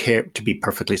care, to be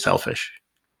perfectly selfish.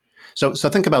 So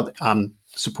think about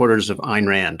supporters of Ayn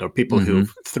Rand or people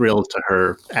who've thrilled to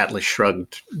her Atlas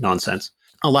Shrugged nonsense.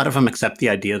 A lot of them accept the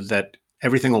idea that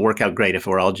everything will work out great if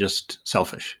we're all just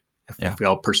selfish, if we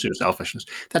all pursue selfishness.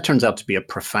 That turns out to be a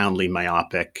profoundly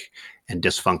myopic and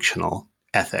dysfunctional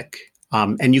ethic.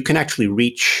 And you can actually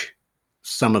reach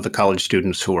some of the college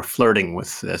students who are flirting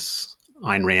with this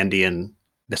Ayn Randian,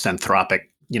 this anthropic,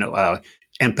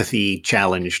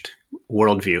 empathy-challenged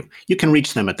worldview. You can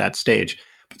reach them at that stage.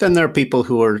 But then there are people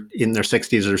who are in their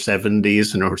 60s or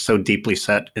 70s and are so deeply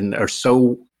set and are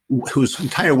so, whose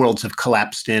entire worlds have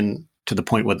collapsed in to the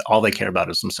point where all they care about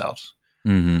is themselves.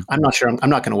 I'm not sure. I'm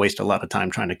not going to waste a lot of time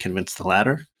trying to convince the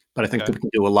latter, but I think that we can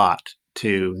do a lot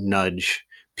to nudge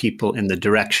people in the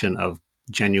direction of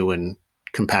genuine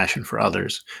compassion for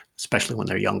others, especially when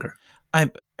they're younger.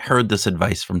 I've heard this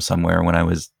advice from somewhere when I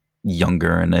was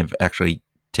younger, and I've actually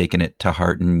taken it to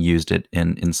heart and used it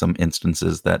in some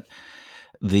instances, that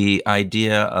the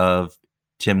idea of,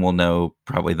 Tim will know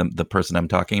probably the person I'm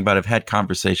talking about, I've had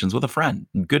conversations with a friend,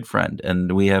 good friend,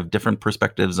 and we have different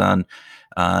perspectives on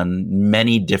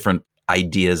many different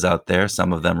ideas out there,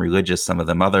 some of them religious, some of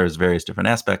them others, various different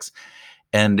aspects.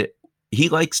 And he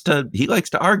likes to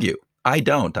argue. I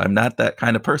don't. I'm not that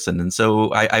kind of person. And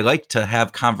so I like to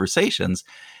have conversations.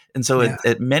 And so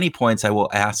at many points I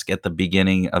will ask at the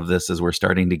beginning of this, as we're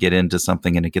starting to get into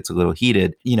something and it gets a little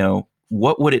heated,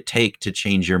 what would it take to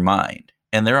change your mind?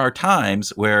 And there are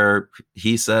times where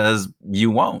he says,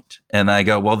 you won't. And I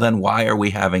go, well, then why are we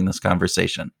having this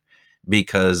conversation?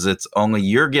 Because it's only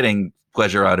you're getting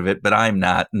pleasure out of it, but I'm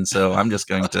not. And so I'm just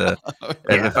going to,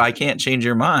 if I can't change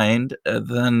your mind,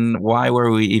 then why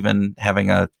were we even having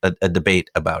a debate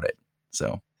about it?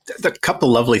 So a couple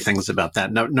lovely things about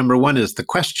that. Now, number one is the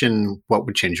question, what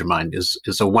would change your mind,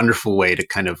 is a wonderful way to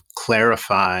kind of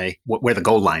clarify where the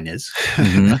goal line is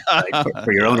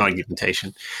for your own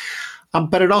argumentation.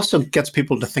 But it also gets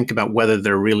people to think about whether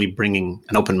they're really bringing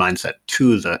an open mindset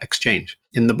to the exchange.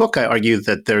 In the book, I argue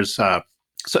that there's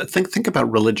so think about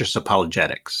religious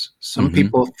apologetics. Some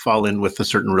people fall in with a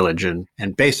certain religion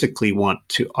and basically want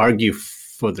to argue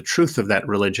for the truth of that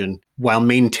religion while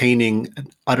maintaining an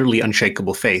utterly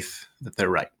unshakable faith that they're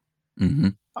right.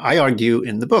 I argue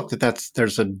in the book that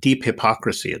there's a deep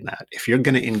hypocrisy in that. If you're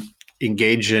going to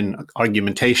engage in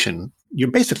argumentation,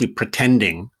 you're basically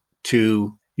pretending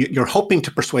to. You're hoping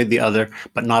to persuade the other,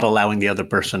 but not allowing the other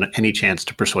person any chance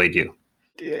to persuade you.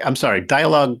 I'm sorry,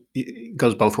 dialogue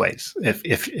goes both ways.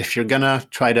 If you're going to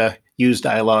try to use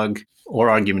dialogue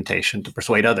or argumentation to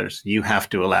persuade others, you have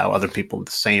to allow other people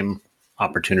the same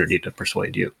opportunity to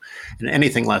persuade you. And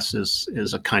anything less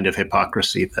is a kind of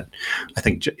hypocrisy that I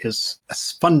think is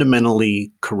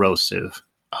fundamentally corrosive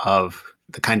of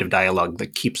the kind of dialogue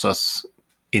that keeps us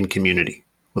in community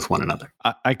with one another.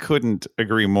 I couldn't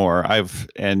agree more. I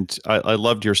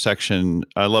loved your section.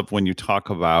 I love when you talk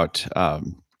about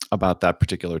that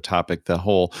particular topic. The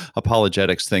whole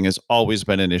apologetics thing has always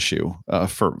been an issue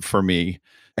for me.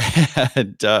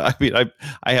 And I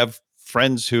have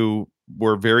friends who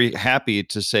were very happy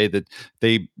to say that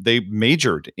they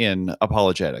majored in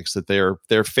apologetics, that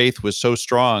their faith was so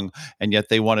strong, and yet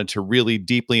they wanted to really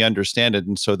deeply understand it,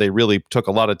 and so they really took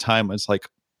a lot of time. It's like,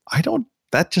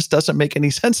 that just doesn't make any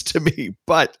sense to me.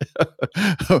 But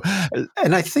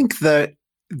and I think that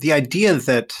the idea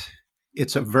that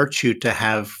it's a virtue to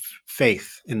have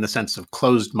faith in the sense of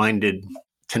closed-minded,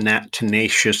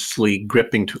 tenaciously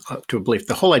gripping to a belief,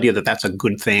 the whole idea that that's a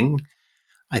good thing,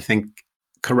 I think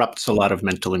corrupts a lot of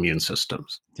mental immune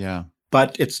systems. Yeah.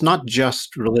 But it's not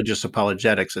just religious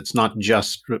apologetics. It's not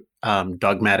just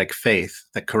dogmatic faith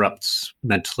that corrupts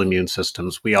mental immune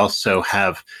systems. We also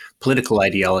have political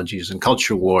ideologies and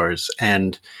culture wars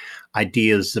and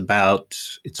ideas about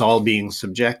it's all being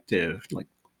subjective, like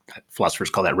philosophers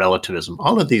call that relativism.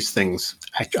 All of these things,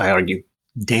 I argue,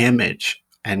 damage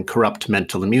and corrupt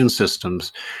mental immune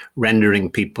systems,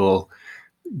 rendering people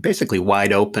basically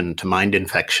wide open to mind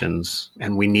infections.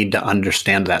 And we need to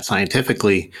understand that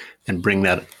scientifically and bring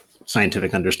that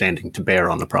scientific understanding to bear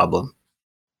on the problem.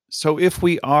 So if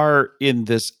we are in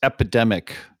this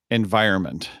epidemic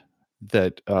environment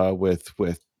that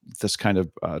with this kind of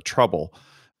trouble,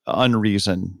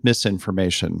 unreason,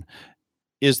 misinformation,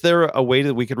 is there a way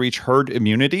that we could reach herd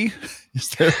immunity? Is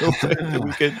there a way that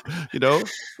we could,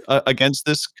 against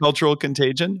this cultural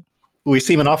contagion? We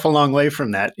seem an awful long way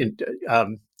from that.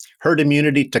 Herd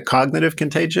immunity to cognitive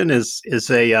contagion is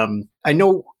I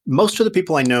know most of the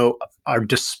people I know are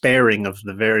despairing of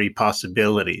the very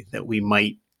possibility that we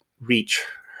might reach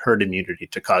herd immunity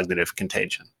to cognitive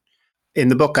contagion. In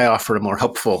the book, I offer a more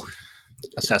hopeful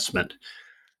assessment.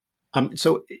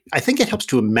 So I think it helps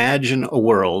to imagine a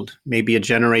world, maybe a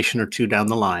generation or two down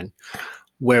the line,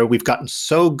 where we've gotten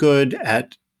so good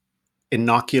at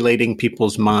inoculating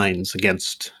people's minds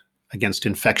against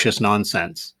infectious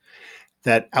nonsense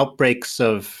that outbreaks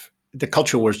of the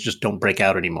culture wars just don't break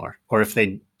out anymore. Or if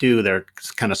they do, they're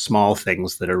kind of small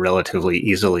things that are relatively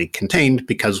easily contained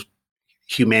because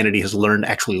humanity has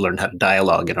actually learned how to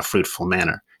dialogue in a fruitful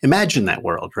manner. Imagine that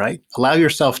world, right? Allow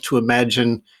yourself to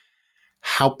imagine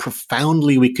how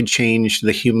profoundly we could change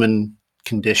the human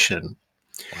condition.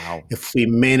 Wow. If we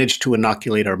manage to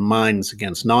inoculate our minds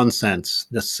against nonsense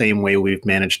the same way we've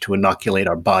managed to inoculate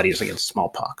our bodies against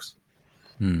smallpox.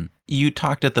 You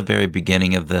talked at the very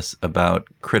beginning of this about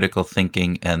critical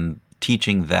thinking and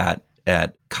teaching that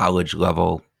at college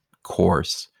level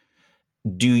course.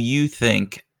 Do you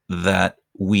think that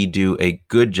we do a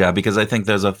good job? Because I think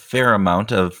there's a fair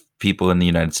amount of people in the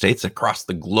United States, across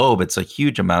the globe, it's a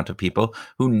huge amount of people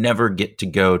who never get to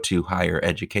go to higher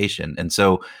education. And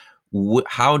so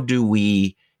how do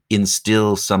we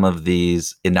instill some of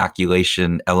these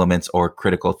inoculation elements or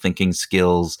critical thinking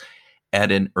skills at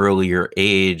an earlier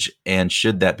age? And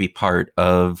should that be part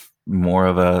of more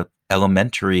of a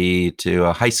elementary to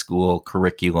a high school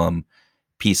curriculum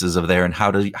pieces of there? And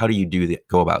how do you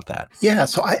go about that? Yeah,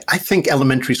 so I think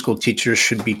elementary school teachers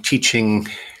should be teaching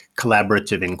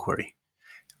collaborative inquiry,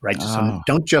 right? So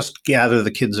don't just gather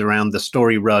the kids around the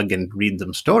story rug and read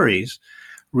them stories.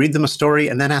 Read them a story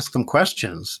and then ask them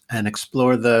questions and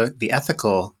explore the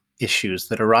ethical issues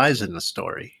that arise in the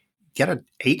story. Get an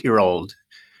 8-year-old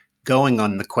going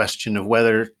on the question of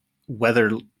whether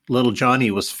little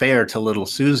Johnny was fair to little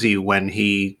Susie when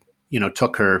he,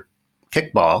 took her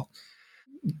kickball.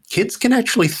 Kids can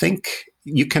actually think.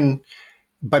 You can,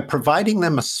 by providing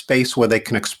them a space where they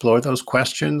can explore those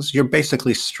questions, you're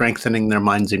basically strengthening their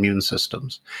mind's immune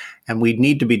systems. And we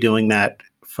need to be doing that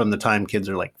from the time kids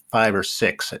are like 5 or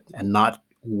 6 and not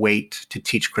wait to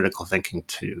teach critical thinking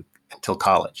until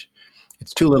college.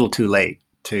 It's too little too late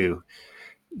to,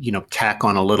 tack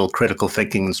on a little critical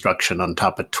thinking instruction on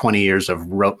top of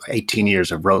 18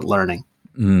 years of rote learning.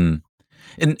 And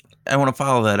I want to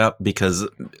follow that up because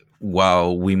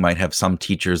while we might have some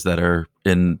teachers that are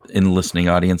in the listening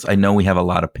audience, I know we have a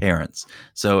lot of parents.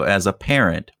 So as a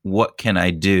parent, what can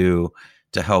I do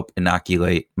to help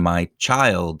inoculate my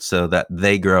child so that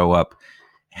they grow up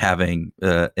having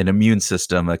an immune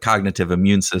system, a cognitive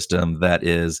immune system that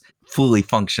is fully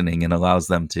functioning and allows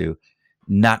them to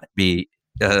not be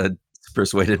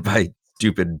persuaded by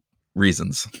stupid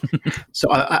reasons?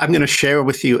 So I'm going to share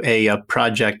with you a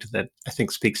project that I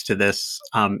think speaks to this.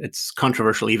 It's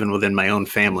controversial even within my own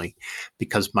family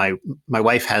because my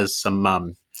wife has some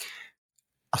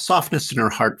a softness in her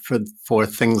heart for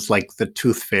things like the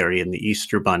Tooth Fairy and the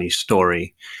Easter Bunny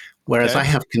story. Whereas I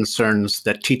have concerns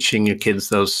that teaching your kids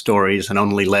those stories and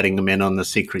only letting them in on the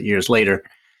secret years later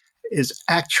is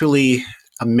actually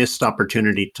a missed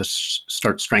opportunity to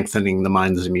start strengthening the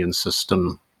mind's immune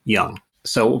system young.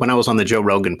 So when I was on the Joe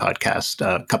Rogan podcast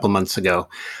a couple months ago,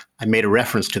 I made a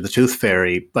reference to the Tooth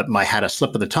Fairy, but I had a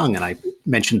slip of the tongue and I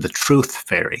mentioned the Truth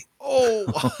Fairy.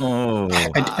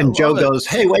 And Joe goes,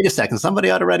 "Hey, wait a second. Somebody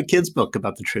ought to write a kid's book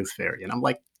about the Truth Fairy." And I'm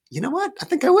like, you know what? I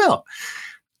think I will.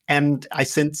 And I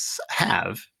since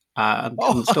have. I'm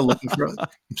still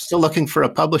looking for a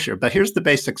publisher. But here's the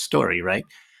basic story, right?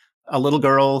 A little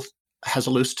girl has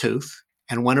a loose tooth,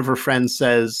 and one of her friends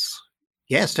says,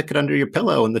 "Yeah, stick it under your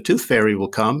pillow, and the Tooth Fairy will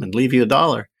come and leave you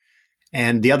 $1."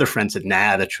 And the other friend said,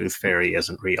 "Nah, the Truth Fairy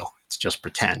isn't real. It's just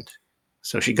pretend."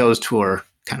 So she goes to her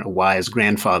kind of wise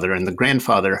grandfather, and the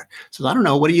grandfather says, "I don't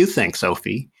know. What do you think,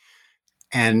 Sophie?"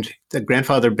 And the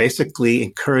grandfather basically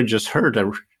encourages her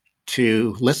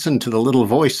to listen to the little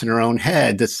voice in her own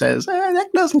head that says, "That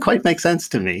doesn't quite make sense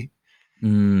to me."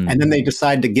 And then they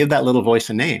decide to give that little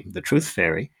voice a name, the Truth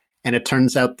Fairy. And it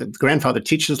turns out that the grandfather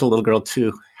teaches the little girl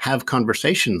to have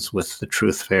conversations with the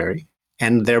Truth Fairy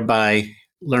and thereby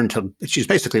she's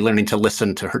basically learning to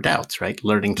listen to her doubts, right?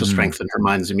 Learning to strengthen her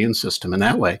mind's immune system in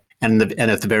that way. And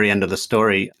at the very end of the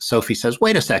story, Sophie says,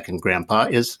 "Wait a second, Grandpa,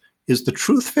 is the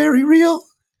Truth Fairy real?"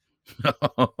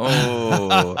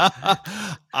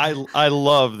 I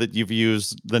love that you've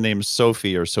used the name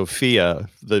Sophie or Sophia,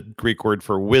 the Greek word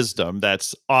for wisdom.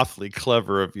 That's awfully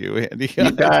clever of you, Andy.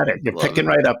 You got it. You're picking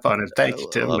right up on it. Thank you,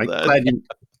 Tim. I'm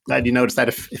glad you noticed that.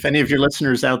 If any of your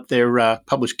listeners out there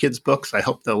publish kids' books, I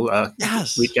hope they'll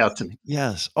reach out to me.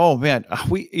 Yes. Oh man,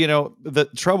 the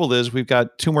trouble is we've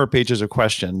got 2 more pages of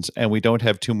questions, and we don't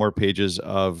have 2 more pages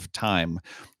of time.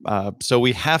 So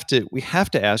we have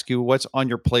to ask you what's on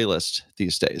your playlist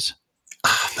these days.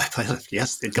 My playlist.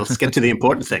 Yes, let's get to the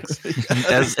important things.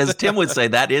 As Tim would say,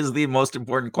 that is the most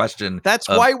important question. That's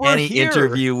why we're any here.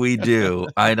 interview we do.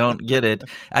 I don't get it.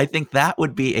 I think that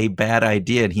would be a bad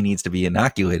idea, and he needs to be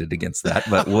inoculated against that.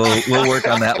 But we'll work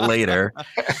on that later.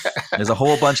 There's a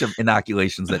whole bunch of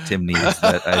inoculations that Tim needs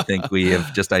that I think we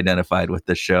have just identified with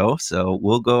the show. So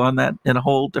we'll go on that in a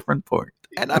whole different point.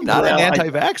 And I'm not an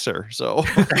anti-vaxxer, so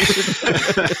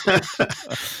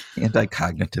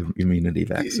anti-cognitive immunity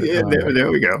vaccine. Yeah, there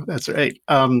we go. That's right.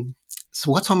 So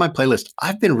what's on my playlist?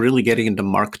 I've been really getting into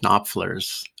Mark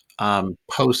Knopfler's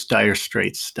post Dire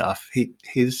Straits stuff.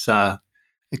 He's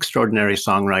extraordinary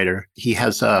songwriter. He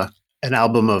has an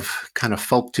album of kind of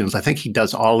folk tunes. I think he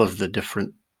does all of the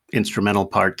different instrumental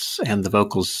parts and the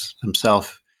vocals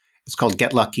himself. It's called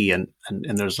Get Lucky, and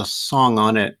there's a song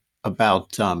on it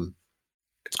about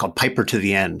it's called Piper to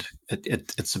the End.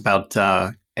 It's about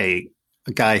a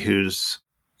guy he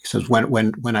says,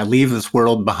 when I leave this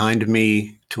world behind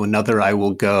me, to another I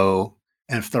will go.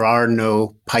 And if there are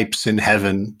no pipes in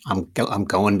heaven, I'm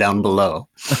going down below.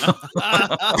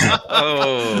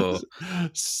 Oh,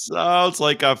 sounds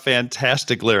like a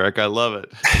fantastic lyric. I love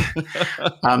it.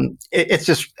 It's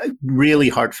just really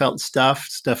heartfelt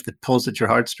stuff that pulls at your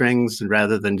heartstrings, and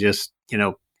rather than just,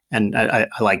 and I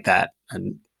like that.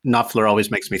 And Knopfler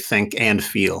always makes me think and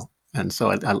feel. And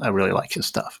so I really like his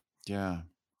stuff. Yeah.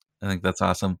 I think that's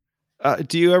awesome.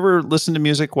 Do you ever listen to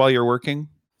music while you're working?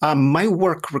 My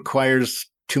work requires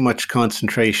too much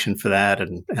concentration for that.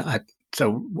 And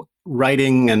so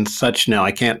writing and such, no,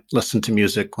 I can't listen to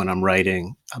music when I'm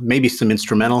writing. Maybe some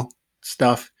instrumental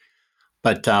stuff.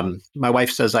 But my wife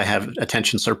says I have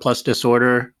attention surplus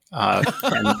disorder.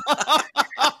 And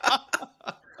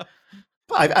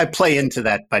I play into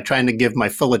that by trying to give my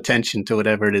full attention to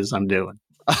whatever it is I'm doing.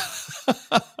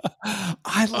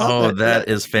 I love that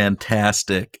is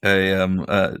fantastic.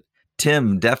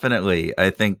 Tim, definitely. I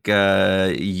think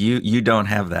you don't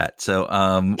have that. So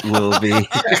we'll be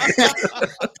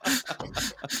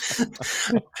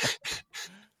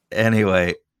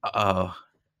anyway.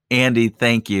 Andy,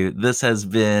 thank you. This has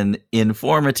been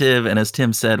informative. And as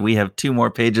Tim said, we have 2 more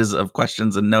pages of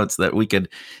questions and notes that we could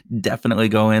definitely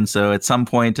go in. So at some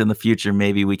point in the future,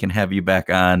 maybe we can have you back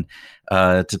on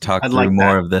to talk through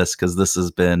more of this, because this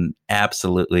has been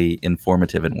absolutely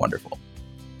informative and wonderful.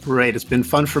 Great. It's been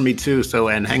fun for me too. So,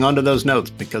 and hang on to those notes,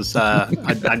 because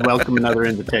I'd welcome another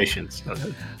invitation. So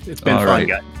it's been fun,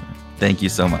 guys. Thank you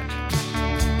so much.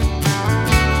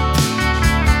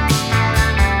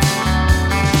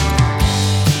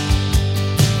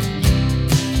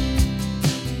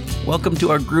 Welcome to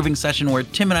our grooving session, where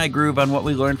Tim and I groove on what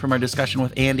we learned from our discussion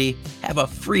with Andy, have a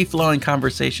free-flowing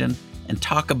conversation, and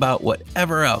talk about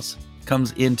whatever else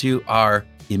comes into our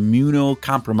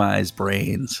immunocompromised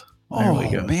brains. There we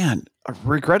go. Man,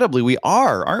 regrettably, we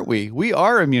are, aren't we? We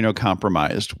are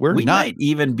immunocompromised. We might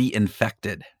even be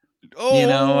infected. Oh, you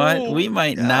know what? We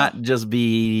might not just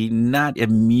be not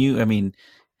immune. I mean,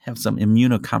 have some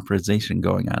immunocompromisation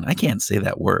going on. I can't say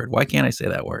that word. Why can't I say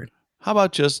that word? How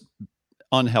about just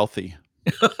unhealthy?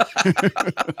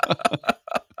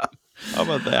 How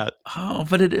about that? Oh,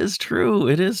 but it is true.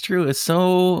 It is true. It's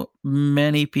so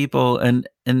many people, and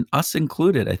us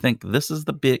included. I think this is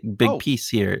the big piece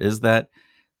here, is that,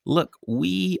 look,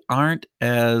 we aren't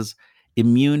as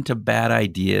immune to bad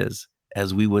ideas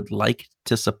as we would like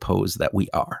to suppose that we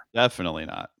are. Definitely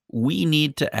not. We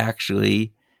need to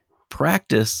actually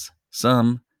practice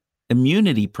some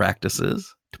immunity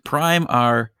practices to prime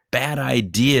our bad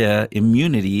idea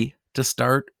immunity to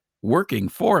start working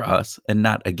for us and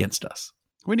not against us.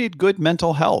 We need good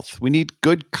mental health. We need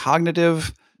good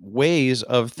cognitive ways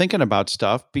of thinking about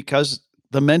stuff, because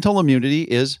the mental immunity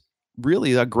is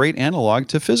really a great analog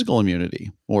to physical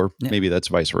immunity, or maybe that's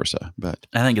vice versa. But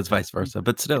I think it's vice versa.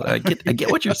 But still, I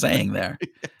get what you're saying there.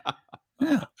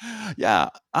 Yeah.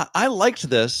 I liked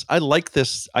this. I like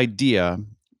this idea,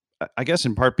 I guess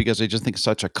in part because I just think it's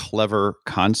such a clever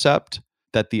concept,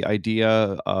 that the idea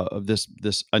of this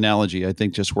analogy, I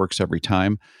think, just works every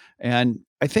time. And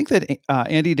I think that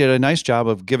Andy did a nice job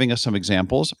of giving us some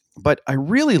examples, but I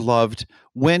really loved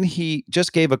when he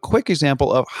just gave a quick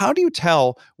example of how do you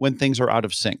tell when things are out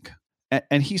of sync.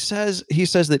 And he says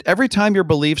that every time your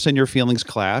beliefs and your feelings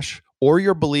clash, or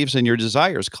your beliefs and your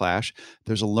desires clash,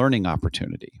 there's a learning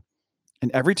opportunity.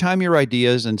 And every time your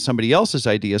ideas and somebody else's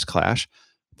ideas clash,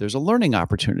 there's a learning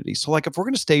opportunity. So like, if we're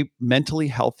going to stay mentally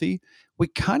healthy, we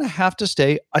kind of have to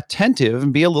stay attentive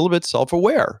and be a little bit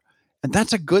self-aware. And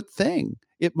that's a good thing.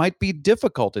 It might be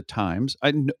difficult at times.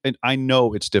 I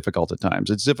know it's difficult at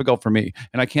times. It's difficult for me,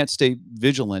 and I can't stay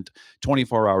vigilant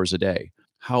 24 hours a day.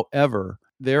 However,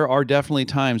 there are definitely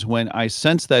times when I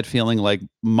sense that feeling like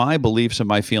my beliefs and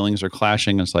my feelings are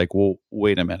clashing. It's like, well,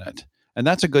 wait a minute. And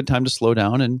that's a good time to slow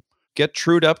down and get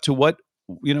trued up to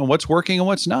what's working and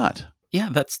what's not. Yeah,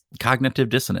 that's cognitive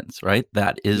dissonance, right?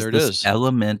 That is There it this is.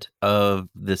 element of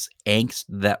this angst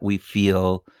that we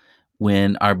feel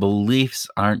when our beliefs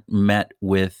aren't met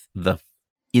with the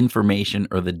information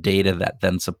or the data that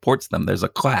then supports them. There's a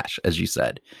clash, as you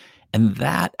said. And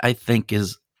that I think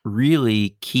is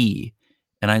really key.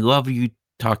 And I love you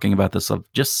talking about this of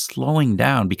just slowing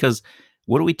down, because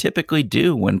what do we typically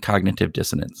do when cognitive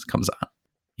dissonance comes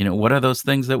on? What are those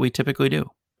things that we typically do?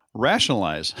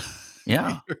 Rationalize.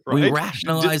 Yeah. We Right?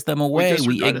 rationalize them We away. We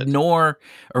disregard it. ignore,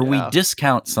 or we Yeah.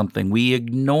 discount something. We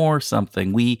ignore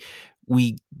something. We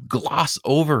gloss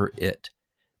over it.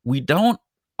 We don't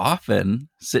often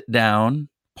sit down,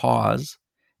 pause,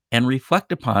 and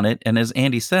reflect upon it. And as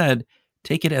Andy said,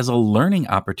 take it as a learning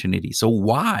opportunity. So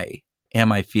why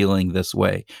am I feeling this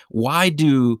way? Why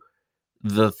do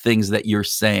the things that you're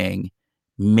saying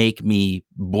make me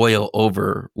boil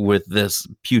over with this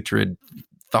putrid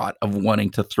thought of wanting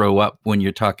to throw up when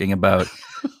you're talking about,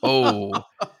 oh,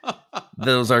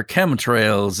 those are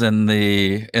chemtrails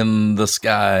in the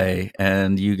sky,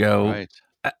 and you go, Right.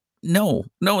 no,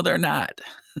 they're not.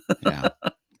 Yeah.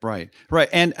 Right.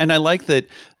 And I like that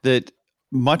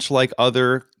much like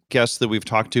other guests that we've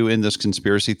talked to in this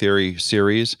conspiracy theory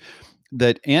series,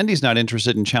 that Andy's not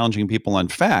interested in challenging people on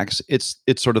facts. It's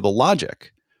sort of the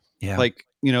logic. Yeah. Like,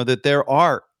 that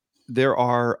there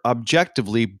are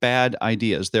objectively bad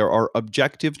ideas. There are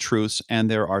objective truths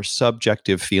and there are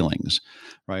subjective feelings,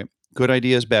 right? Good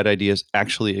ideas, bad ideas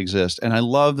actually exist. And I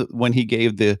love when he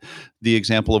gave the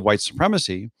example of white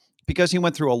supremacy, because he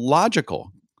went through a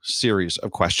logical series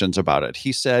of questions about it.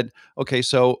 He said, okay,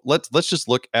 so let's just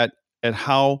look at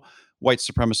how white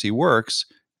supremacy works,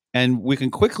 and we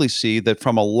can quickly see that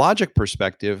from a logic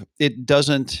perspective, it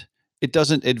doesn't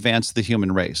advance the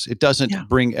human race. It doesn't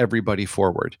bring everybody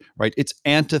forward, right? It's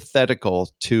antithetical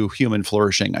to human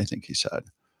flourishing, I think he said.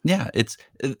 Yeah,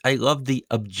 I love the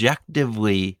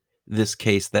objectively this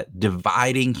case that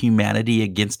dividing humanity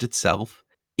against itself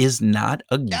is not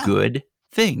a good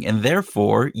thing. And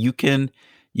therefore you can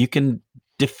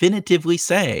definitively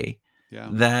say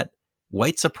that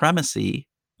white supremacy,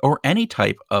 or any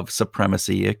type of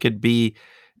supremacy, it could be,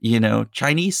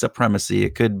 Chinese supremacy,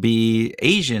 it could be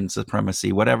Asian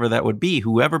supremacy, whatever that would be,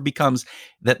 whoever becomes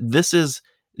that, this is,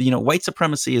 white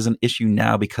supremacy is an issue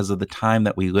now because of the time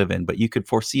that we live in, but you could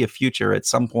foresee a future at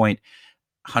some point,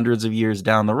 hundreds of years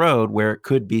down the road, where it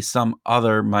could be some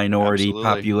other minority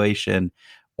population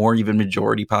or even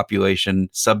majority population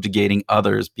subjugating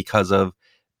others because of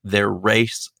their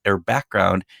race or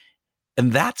background.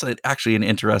 And that's actually an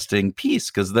interesting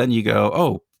piece, because then you go,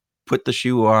 oh, put the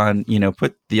shoe on,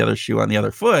 put the other shoe on the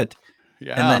other foot.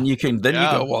 Yeah. And then you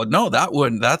go, well, no,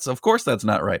 of course that's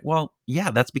not right. Well, yeah,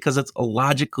 that's because it's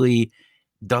logically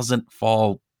doesn't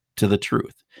fall to the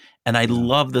truth. And I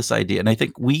love this idea. And I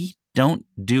think we don't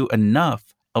do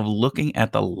enough of looking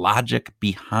at the logic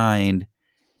behind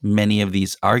many of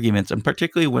these arguments. And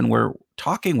particularly when we're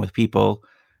talking with people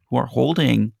who are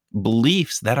holding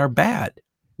beliefs that are bad.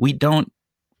 We don't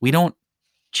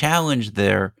challenge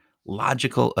their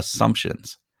logical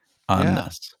assumptions on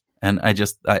this. And I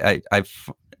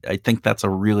think that's a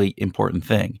really important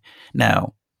thing.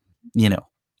 Now,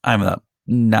 I'm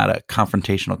not a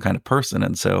confrontational kind of person,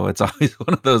 and so it's always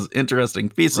one of those interesting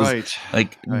pieces.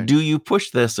 Right. Do you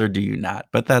push this or do you not?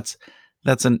 But that's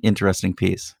an interesting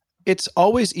piece. It's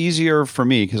always easier for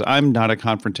me, because I'm not a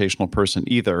confrontational person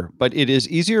either, but it is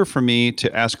easier for me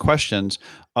to ask questions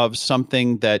of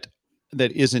something that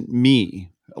isn't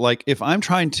me. Like if I'm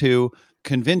trying to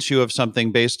convince you of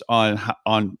something based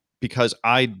on because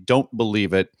I don't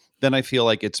believe it, then I feel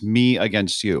like it's me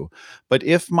against you. But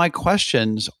if my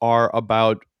questions are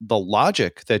about the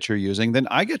logic that you're using, then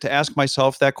I get to ask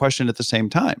myself that question at the same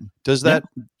time. Does the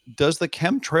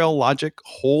chemtrail logic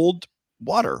hold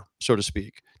water, so to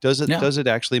speak? Does it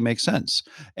actually make sense?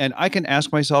 And I can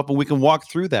ask myself, and we can walk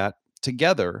through that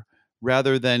together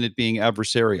rather than it being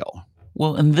adversarial.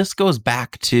 Well, and this goes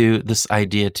back to this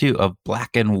idea too of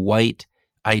black and white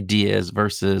ideas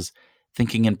versus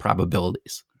thinking in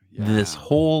probabilities. Yeah. This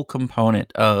whole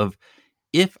component of,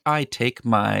 if I take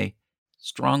my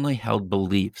strongly held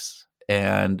beliefs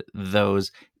and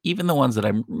those, even the ones that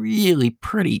I'm really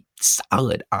pretty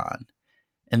solid on,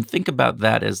 and think about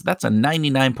that as that's a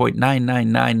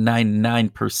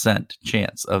 99.99999%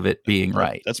 chance of it being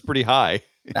right. That's pretty high.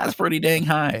 That's pretty dang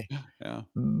high. Yeah.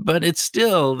 But it's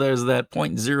still, there's that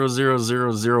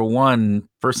 0.00001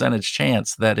 percentage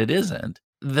chance that it isn't.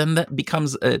 Then that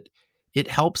becomes it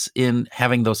helps in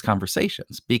having those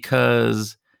conversations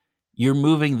because you're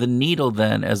moving the needle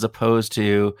then as opposed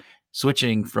to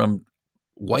switching from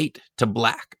white to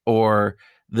black, or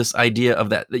this idea of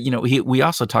that, we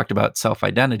also talked about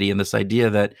self-identity and this idea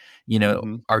that,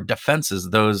 our defenses,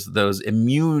 those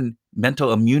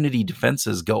mental immunity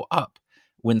defenses go up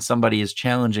when somebody is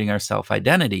challenging our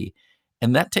self-identity.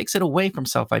 And that takes it away from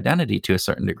self-identity to a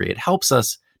certain degree. It helps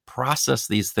us process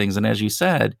these things. And as you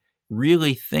said,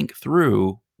 really think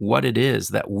through what it is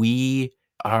that we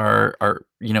are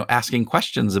asking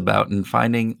questions about and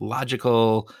finding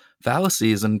logical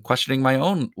fallacies and questioning my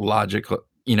own logical,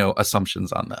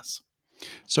 assumptions on this.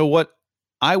 So what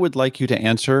I would like you to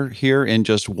answer here in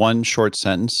just one short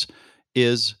sentence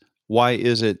is, why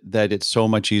is it that it's so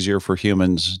much easier for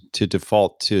humans to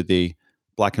default to the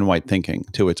black and white thinking,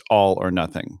 to it's all or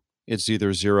nothing? It's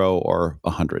either 0 or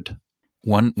 100.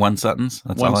 One sentence.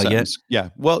 That's one all sentence. I get. Yeah.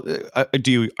 Well, are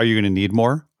you going to need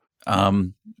more?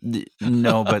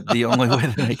 No, but the only way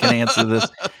that I can answer this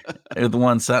with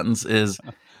one sentence is,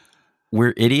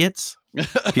 we're idiots.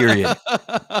 Period.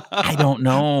 I don't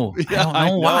know. Yeah, I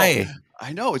don't know why.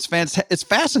 I know. It's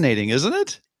fascinating, isn't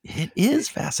it? It is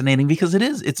fascinating because it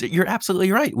is. You're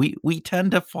absolutely right. We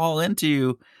tend to fall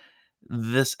into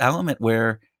this element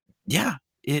where, yeah,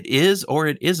 it is or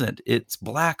it isn't. It's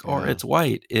black or it's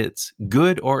white. It's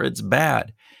good or it's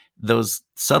bad. Those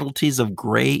subtleties of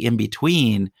gray in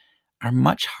between are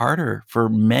much harder for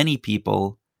many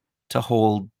people to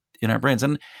hold in our brains.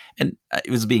 And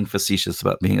it was being facetious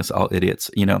about being us all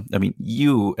idiots. I mean,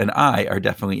 you and I are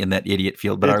definitely in that idiot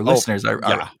field, but our listeners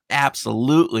are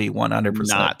absolutely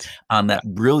 100% on that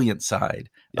brilliant side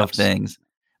of things.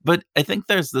 But I think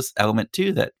there's this element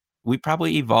too that we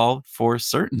probably evolved for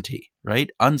certainty, right?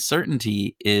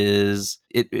 Uncertainty is,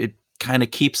 it kind of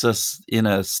keeps us in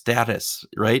a status,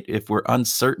 right? If we're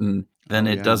uncertain,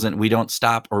 then we don't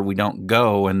stop or we don't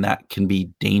go. And that can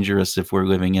be dangerous if we're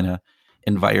living in a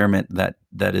environment that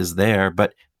is there.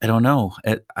 But I don't know.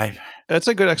 That's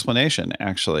a good explanation,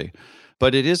 actually.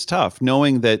 But it is tough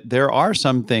knowing that there are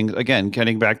some things, again,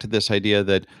 getting back to this idea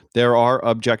that there are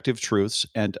objective truths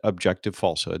and objective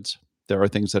falsehoods. There are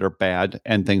things that are bad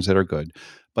and things that are good.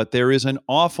 But there is an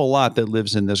awful lot that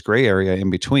lives in this gray area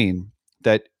in between,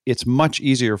 that it's much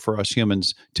easier for us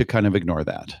humans to kind of ignore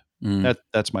that.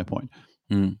 That's my point.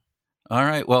 All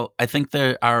right. Well, I think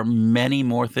there are many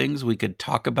more things we could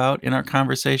talk about in our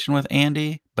conversation with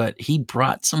Andy, but he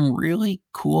brought some really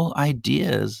cool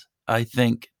ideas, I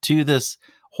think, to this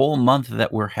whole month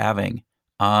that we're having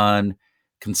on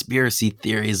conspiracy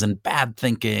theories and bad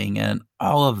thinking and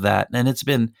all of that. And it's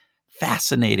been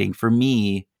fascinating for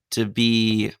me to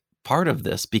be part of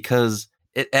this because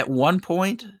at one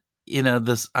point,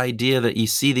 this idea that you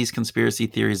see these conspiracy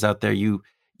theories out there, you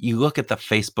look at the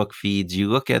Facebook feeds, you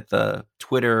look at the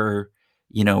Twitter,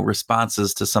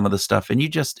 responses to some of the stuff, and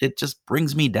it just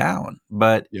brings me down.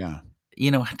 But,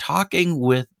 talking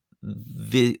with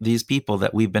these people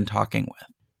that we've been talking with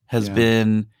has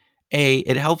been,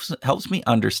 it helps me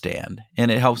understand,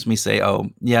 and it helps me say, oh,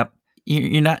 yep,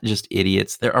 you're not just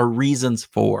idiots. There are reasons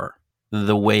for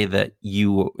the way that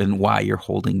you and why you're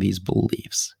holding these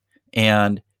beliefs.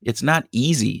 And it's not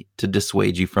easy to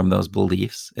dissuade you from those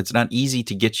beliefs. It's not easy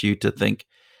to get you to think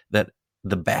that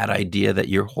the bad idea that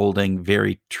you're holding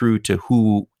very true to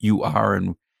who you are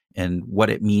and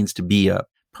what it means to be a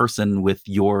person with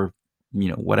your,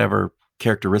 whatever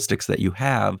characteristics that you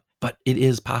have, but it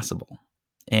is possible.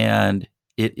 And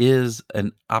it is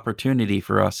an opportunity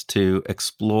for us to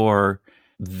explore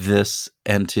this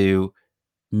and to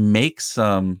make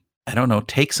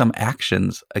take some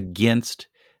actions against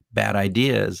bad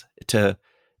ideas, to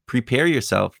prepare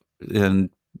yourself and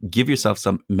give yourself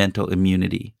some mental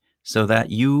immunity so that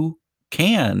you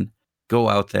can go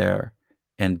out there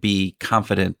and be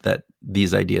confident that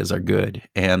these ideas are good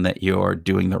and that you're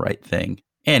doing the right thing.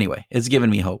 Anyway, it's given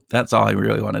me hope. That's all I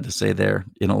really wanted to say there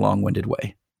in a long-winded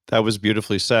way. That was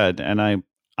beautifully said. And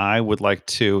I would like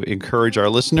to encourage our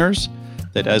listeners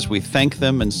that as we thank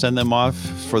them and send them off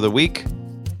for the week,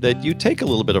 that you take a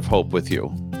little bit of hope with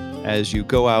you as you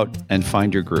go out and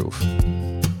find your groove.